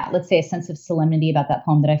let's say a sense of solemnity about that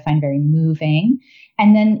poem that I find very moving.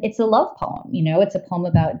 And then it's a love poem, it's a poem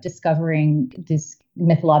about discovering these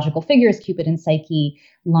mythological figures, Cupid and Psyche,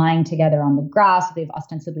 lying together on the grass. They've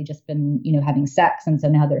ostensibly just been, having sex. And so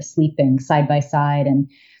now they're sleeping side by side. And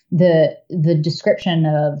the description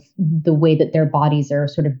of the way that their bodies are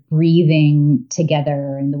sort of breathing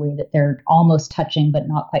together and the way that they're almost touching but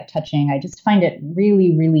not quite touching, I just find it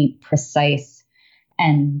really, really precise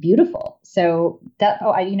and beautiful. So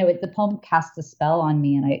the poem casts a spell on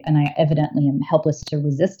me, and I evidently am helpless to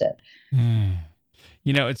resist it.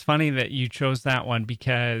 It's funny that you chose that one,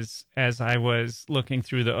 because as I was looking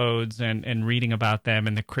through the odes and reading about them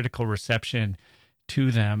and the critical reception to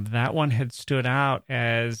them, that one had stood out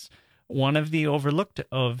as one of the overlooked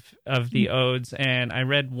of the odes. And I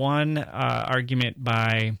read one argument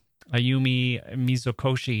by Ayumi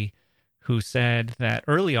Mizokoshi, who said that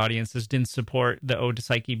early audiences didn't support the Ode to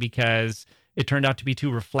Psyche because it turned out to be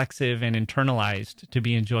too reflexive and internalized to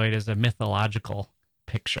be enjoyed as a mythological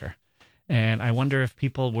picture. And I wonder if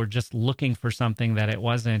people were just looking for something that it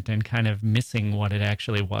wasn't and kind of missing what it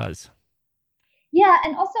actually was. Yeah,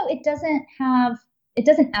 and also it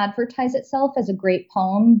doesn't advertise itself as a great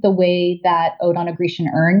poem the way that Ode on a Grecian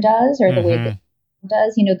Urn does, or the way that it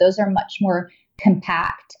does. Those are much more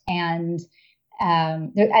compact and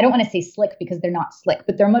I don't want to say slick because they're not slick,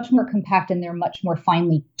 but they're much more compact and they're much more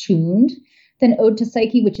finely tuned than Ode to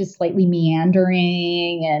Psyche, which is slightly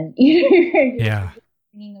meandering and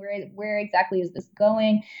where exactly is this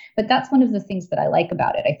going? But that's one of the things that I like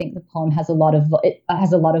about it. I think the poem has a lot of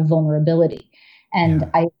vulnerability. And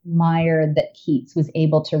I admire that Keats was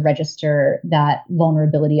able to register that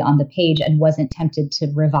vulnerability on the page and wasn't tempted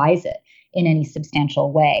to revise it in any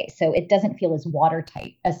substantial way. So it doesn't feel as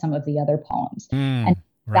watertight as some of the other poems. And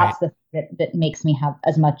that's the thing that makes me have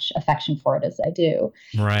as much affection for it as I do.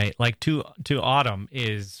 Right. Like To Autumn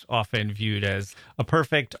is often viewed as a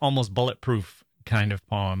perfect, almost bulletproof kind of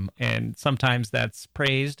poem. And sometimes that's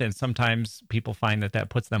praised, and sometimes people find that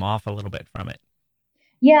puts them off a little bit from it.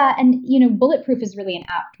 Yeah. And, bulletproof is really an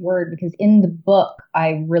apt word, because in the book,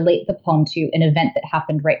 I relate the poem to an event that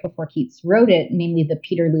happened right before Keats wrote it, namely the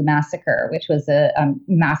Peterloo Massacre, which was a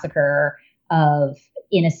massacre of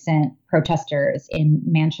innocent protesters in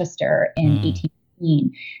Manchester in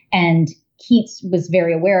 1815. And Keats was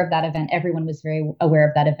very aware of that event. Everyone was very aware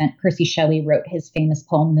of that event. Percy Shelley wrote his famous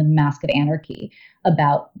poem, The Mask of Anarchy,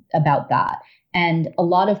 about that. And a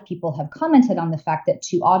lot of people have commented on the fact that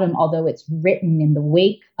To Autumn, although it's written in the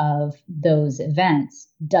wake of those events,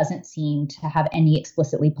 doesn't seem to have any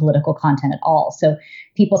explicitly political content at all. So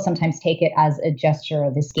people sometimes take it as a gesture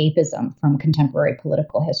of escapism from contemporary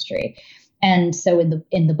political history. And so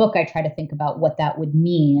in the book, I try to think about what that would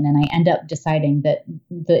mean. And I end up deciding that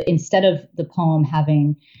instead of the poem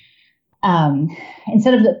having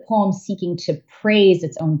instead of the poem seeking to praise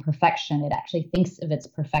its own perfection, it actually thinks of its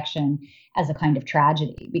perfection as a kind of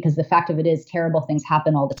tragedy, because the fact of it is terrible things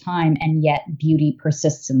happen all the time, and yet beauty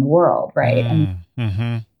persists in the world, right?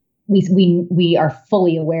 And we are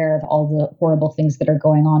fully aware of all the horrible things that are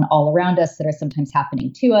going on all around us, that are sometimes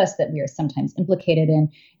happening to us, that we are sometimes implicated in,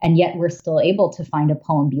 and yet we're still able to find a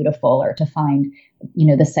poem beautiful, or to find,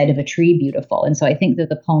 the sight of a tree beautiful. And so I think that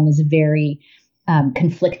the poem is very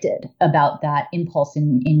conflicted about that impulse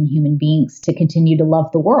in human beings to continue to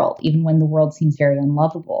love the world, even when the world seems very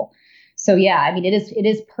unlovable. So yeah, I mean, it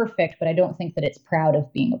is perfect, but I don't think that it's proud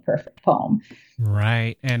of being a perfect poem.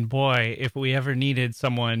 Right. And boy, if we ever needed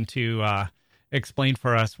someone to explain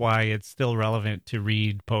for us why it's still relevant to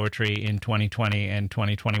read poetry in 2020 and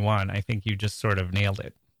 2021, I think you just sort of nailed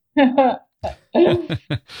it.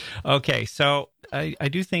 Okay, so I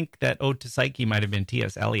do think that Ode to Psyche might have been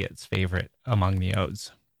T.S. Eliot's favorite among the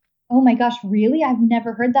odes. Oh my gosh, really? I've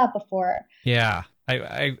never heard that before. Yeah,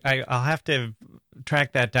 I'll have to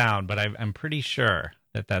track that down, but I'm pretty sure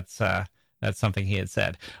that that's something he had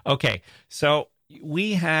said. Okay, so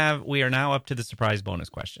we are now up to the surprise bonus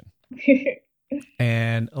question.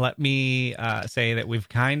 And let me say that we've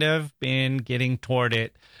kind of been getting toward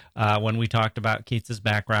it when we talked about Keats's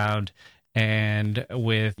background, and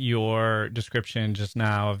with your description just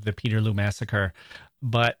now of the Peterloo Massacre.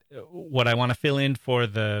 But what I want to fill in for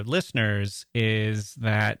the listeners is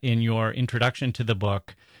that in your introduction to the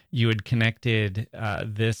book, you had connected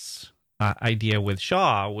this idea with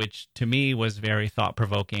Shaw, which to me was very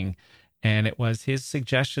thought-provoking. And it was his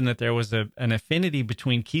suggestion that there was an affinity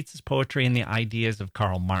between Keats's poetry and the ideas of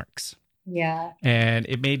Karl Marx. Yeah. And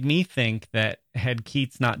it made me think that had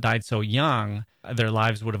Keats not died so young, their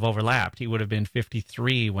lives would have overlapped. He would have been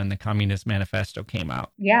 53 when the Communist Manifesto came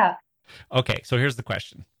out. Yeah. Okay, so here's the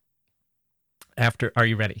question. Are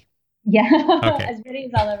you ready? Yeah, okay. As ready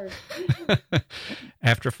as I'll ever be.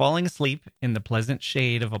 After falling asleep in the pleasant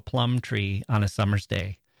shade of a plum tree on a summer's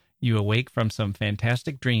day, you awake from some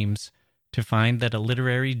fantastic dreams to find that a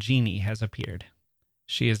literary genie has appeared.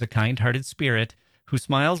 She is a kind-hearted spirit who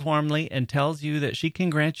smiles warmly and tells you that she can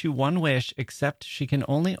grant you one wish, except she can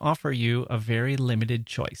only offer you a very limited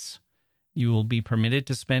choice. You will be permitted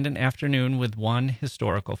to spend an afternoon with one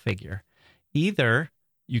historical figure. Either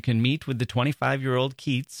you can meet with the 25-year-old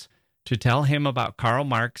Keats to tell him about Karl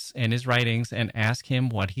Marx and his writings and ask him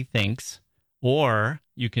what he thinks, or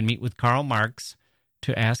you can meet with Karl Marx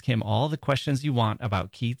to ask him all the questions you want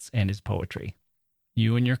about Keats and his poetry.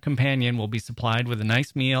 You and your companion will be supplied with a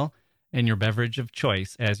nice meal and your beverage of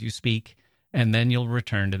choice as you speak, and then you'll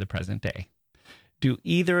return to the present day. Do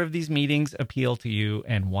either of these meetings appeal to you,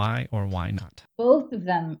 and why or why not? Both of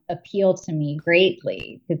them appeal to me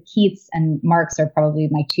greatly, because Keats and Marx are probably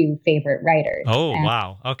my two favorite writers. Oh,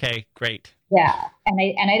 wow. Okay, great. Yeah. And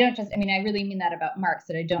I don't just, I really mean that about Marx,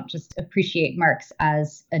 that I don't just appreciate Marx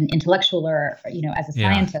as an intellectual or, as a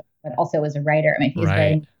scientist, but also as a writer. He's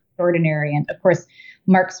very extraordinary. And of course,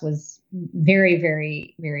 Marx was very,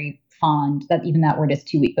 very, very fond, that word is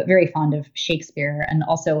too weak, but very fond of Shakespeare and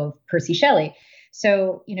also of Percy Shelley.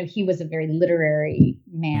 So, he was a very literary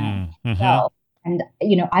man himself. And,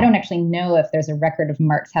 I don't actually know if there's a record of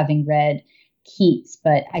Marx having read Keats,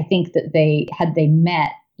 but I think that had they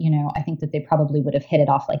met, I think that they probably would have hit it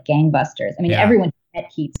off like gangbusters. Everyone who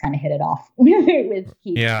met Keats kind of hit it off with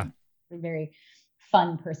Keats. Yeah. A very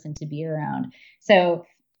fun person to be around. So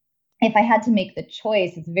if I had to make the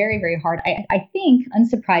choice, it's very, very hard. I think,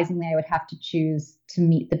 unsurprisingly, I would have to choose to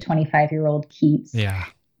meet the 25-year-old Keats. Yeah.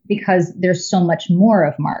 Because there's so much more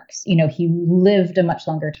of Marx. He lived a much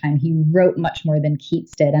longer time. He wrote much more than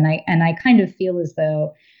Keats did. And I kind of feel as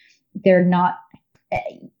though they're not,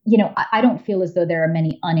 I don't feel as though there are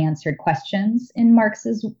many unanswered questions in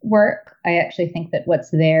Marx's work. I actually think that what's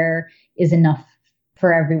there is enough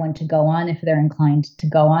for everyone to go on if they're inclined to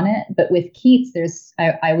go on it. But with Keats,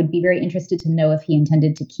 I would be very interested to know if he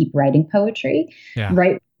intended to keep writing poetry,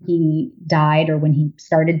 right? He died, or when he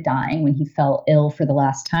started dying, when he fell ill for the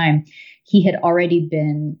last time, he had already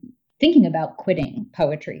been thinking about quitting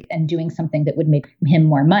poetry and doing something that would make him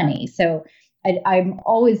more money. So I'm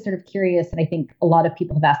always sort of curious, and I think a lot of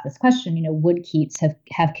people have asked this question, would Keats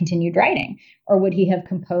have continued writing, or would he have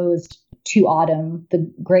composed To Autumn,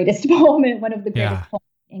 the greatest poem, one of the greatest poems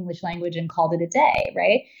in English language, and called it a day,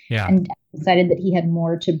 right? Yeah. And decided that he had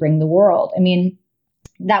more to bring the world.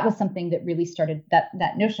 That was something that really started,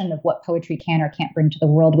 that notion of what poetry can or can't bring to the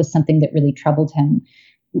world was something that really troubled him.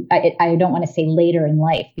 I don't want to say later in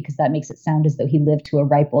life, because that makes it sound as though he lived to a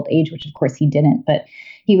ripe old age, which of course he didn't. But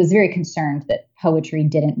he was very concerned that poetry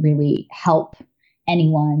didn't really help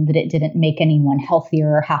anyone, that it didn't make anyone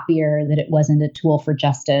healthier or happier, that it wasn't a tool for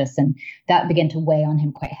justice. And that began to weigh on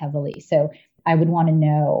him quite heavily. So I would want to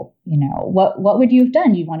know, what would you have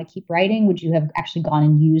done? You want to keep writing? Would you have actually gone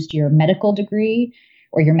and used your medical degree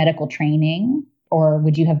or your medical training? Or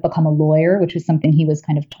would you have become a lawyer, which was something he was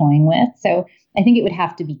kind of toying with? So I think it would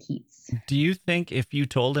have to be Keats. Do you think if you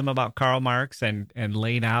told him about Karl Marx and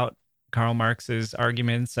laid out Karl Marx's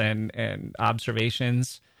arguments and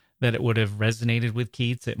observations, that it would have resonated with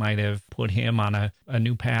Keats? It might have put him on a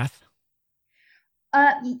new path?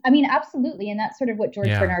 I mean, absolutely. And that's sort of what George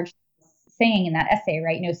Bernard was saying in that essay,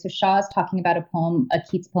 right? So Shaw is talking about a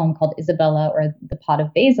Keats poem called Isabella, or The Pot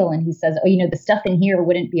of Basil. And he says, the stuff in here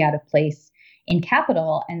wouldn't be out of place in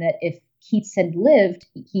capital. And that if Keats had lived,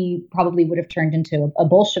 he probably would have turned into a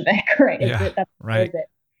Bolshevik, right? Yeah, that's right. the word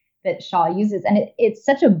that Shaw uses. And it's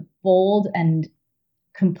such a bold and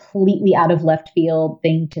completely out of left field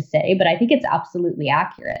thing to say, but I think it's absolutely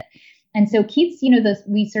accurate. And so Keats,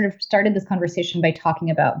 we sort of started this conversation by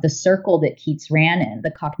talking about the circle that Keats ran in,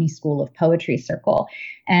 the Cockney School of Poetry circle.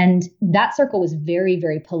 And that circle was very,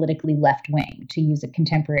 very politically left-wing, to use a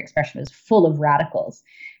contemporary expression. It was full of radicals.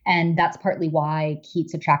 And that's partly why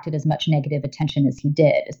Keats attracted as much negative attention as he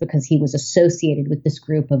did, is because he was associated with this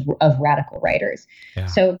group of radical writers. Yeah.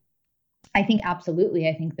 So I think absolutely.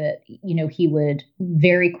 I think that, he would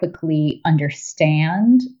very quickly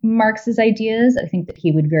understand Marx's ideas. I think that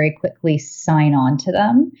he would very quickly sign on to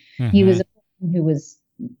them. Mm-hmm. He was a person who was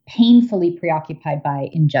painfully preoccupied by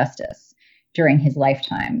injustice during his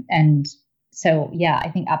lifetime. And so, I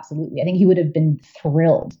think absolutely. I think he would have been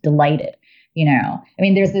thrilled, delighted.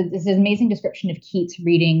 There's this amazing description of Keats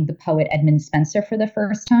reading the poet Edmund Spenser for the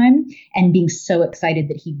first time and being so excited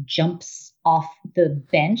that he jumps off the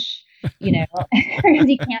bench. Because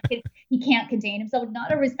he can't contain himself.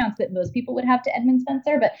 Not a response that most people would have to Edmund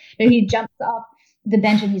Spenser, but he jumps off the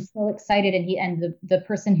bench and he's so excited. And the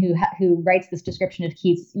person who writes this description of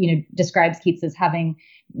Keats, describes Keats as having,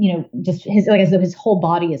 just as though his whole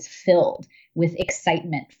body is filled with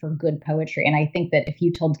excitement for good poetry. And I think that if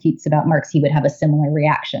you told Keats about Marx, he would have a similar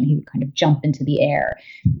reaction. He would kind of jump into the air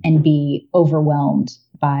and be overwhelmed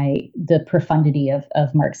by the profundity of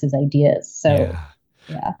Marx's ideas. So. Yeah.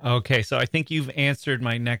 Yeah. Okay, so I think you've answered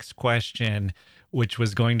my next question, which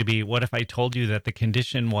was going to be, what if I told you that the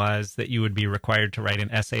condition was that you would be required to write an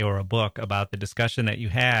essay or a book about the discussion that you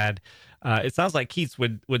had? It sounds like Keats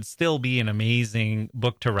would still be an amazing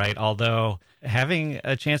book to write, although having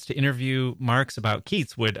a chance to interview Marx about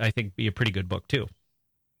Keats would, I think, be a pretty good book too.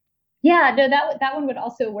 Yeah, no, that one would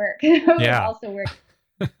also work. Would also work.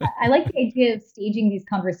 I like the idea of staging these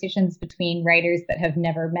conversations between writers that have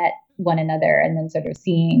never met one another, and then sort of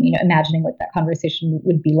seeing, imagining what that conversation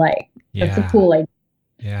would be like. Yeah. That's a cool idea.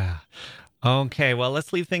 Yeah. Okay, well,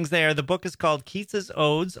 let's leave things there. The book is called Keats's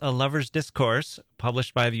Odes, A Lover's Discourse,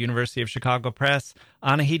 published by the University of Chicago Press.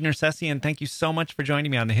 Anahid Nersessian, thank you so much for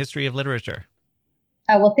joining me on the History of Literature.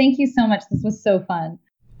 Oh, well, thank you so much. This was so fun.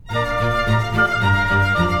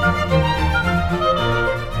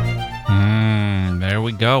 There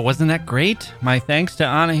we go. Wasn't that great? My thanks to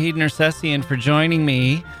Anahid Nersessian for joining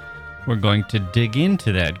me. We're going to dig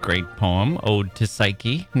into that great poem, Ode to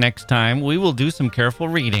Psyche. Next time, we will do some careful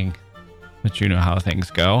reading. But you know how things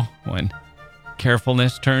go. When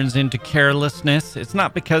carefulness turns into carelessness, it's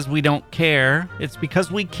not because we don't care. It's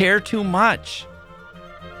because we care too much.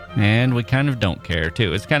 And we kind of don't care,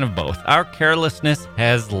 too. It's kind of both. Our carelessness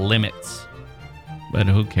has limits. But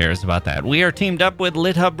who cares about that? We are teamed up with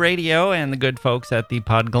LitHub Radio and the good folks at The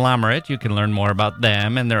Podglomerate. You can learn more about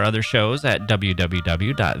them and their other shows at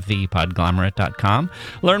www.thepodglomerate.com.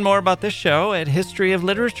 Learn more about this show at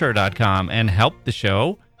historyofliterature.com and help the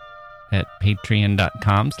show at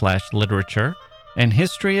patreon.com/literature and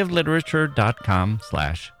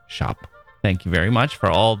historyofliterature.com/shop. Thank you very much for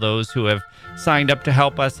all those who have signed up to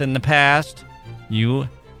help us in the past. You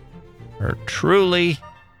are truly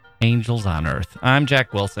angels on earth. I'm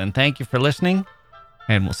Jack Wilson. Thank you for listening,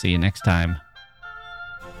 and we'll see you next time.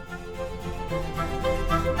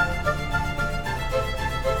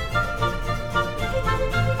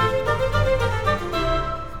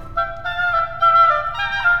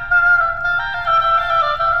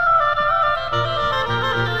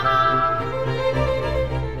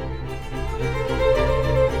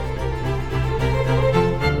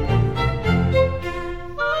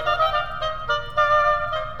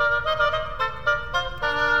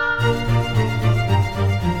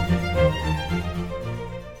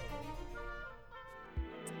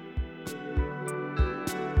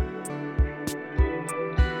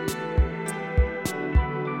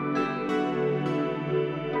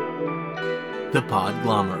 The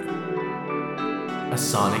Podglomerate. a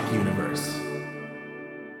sonic universe.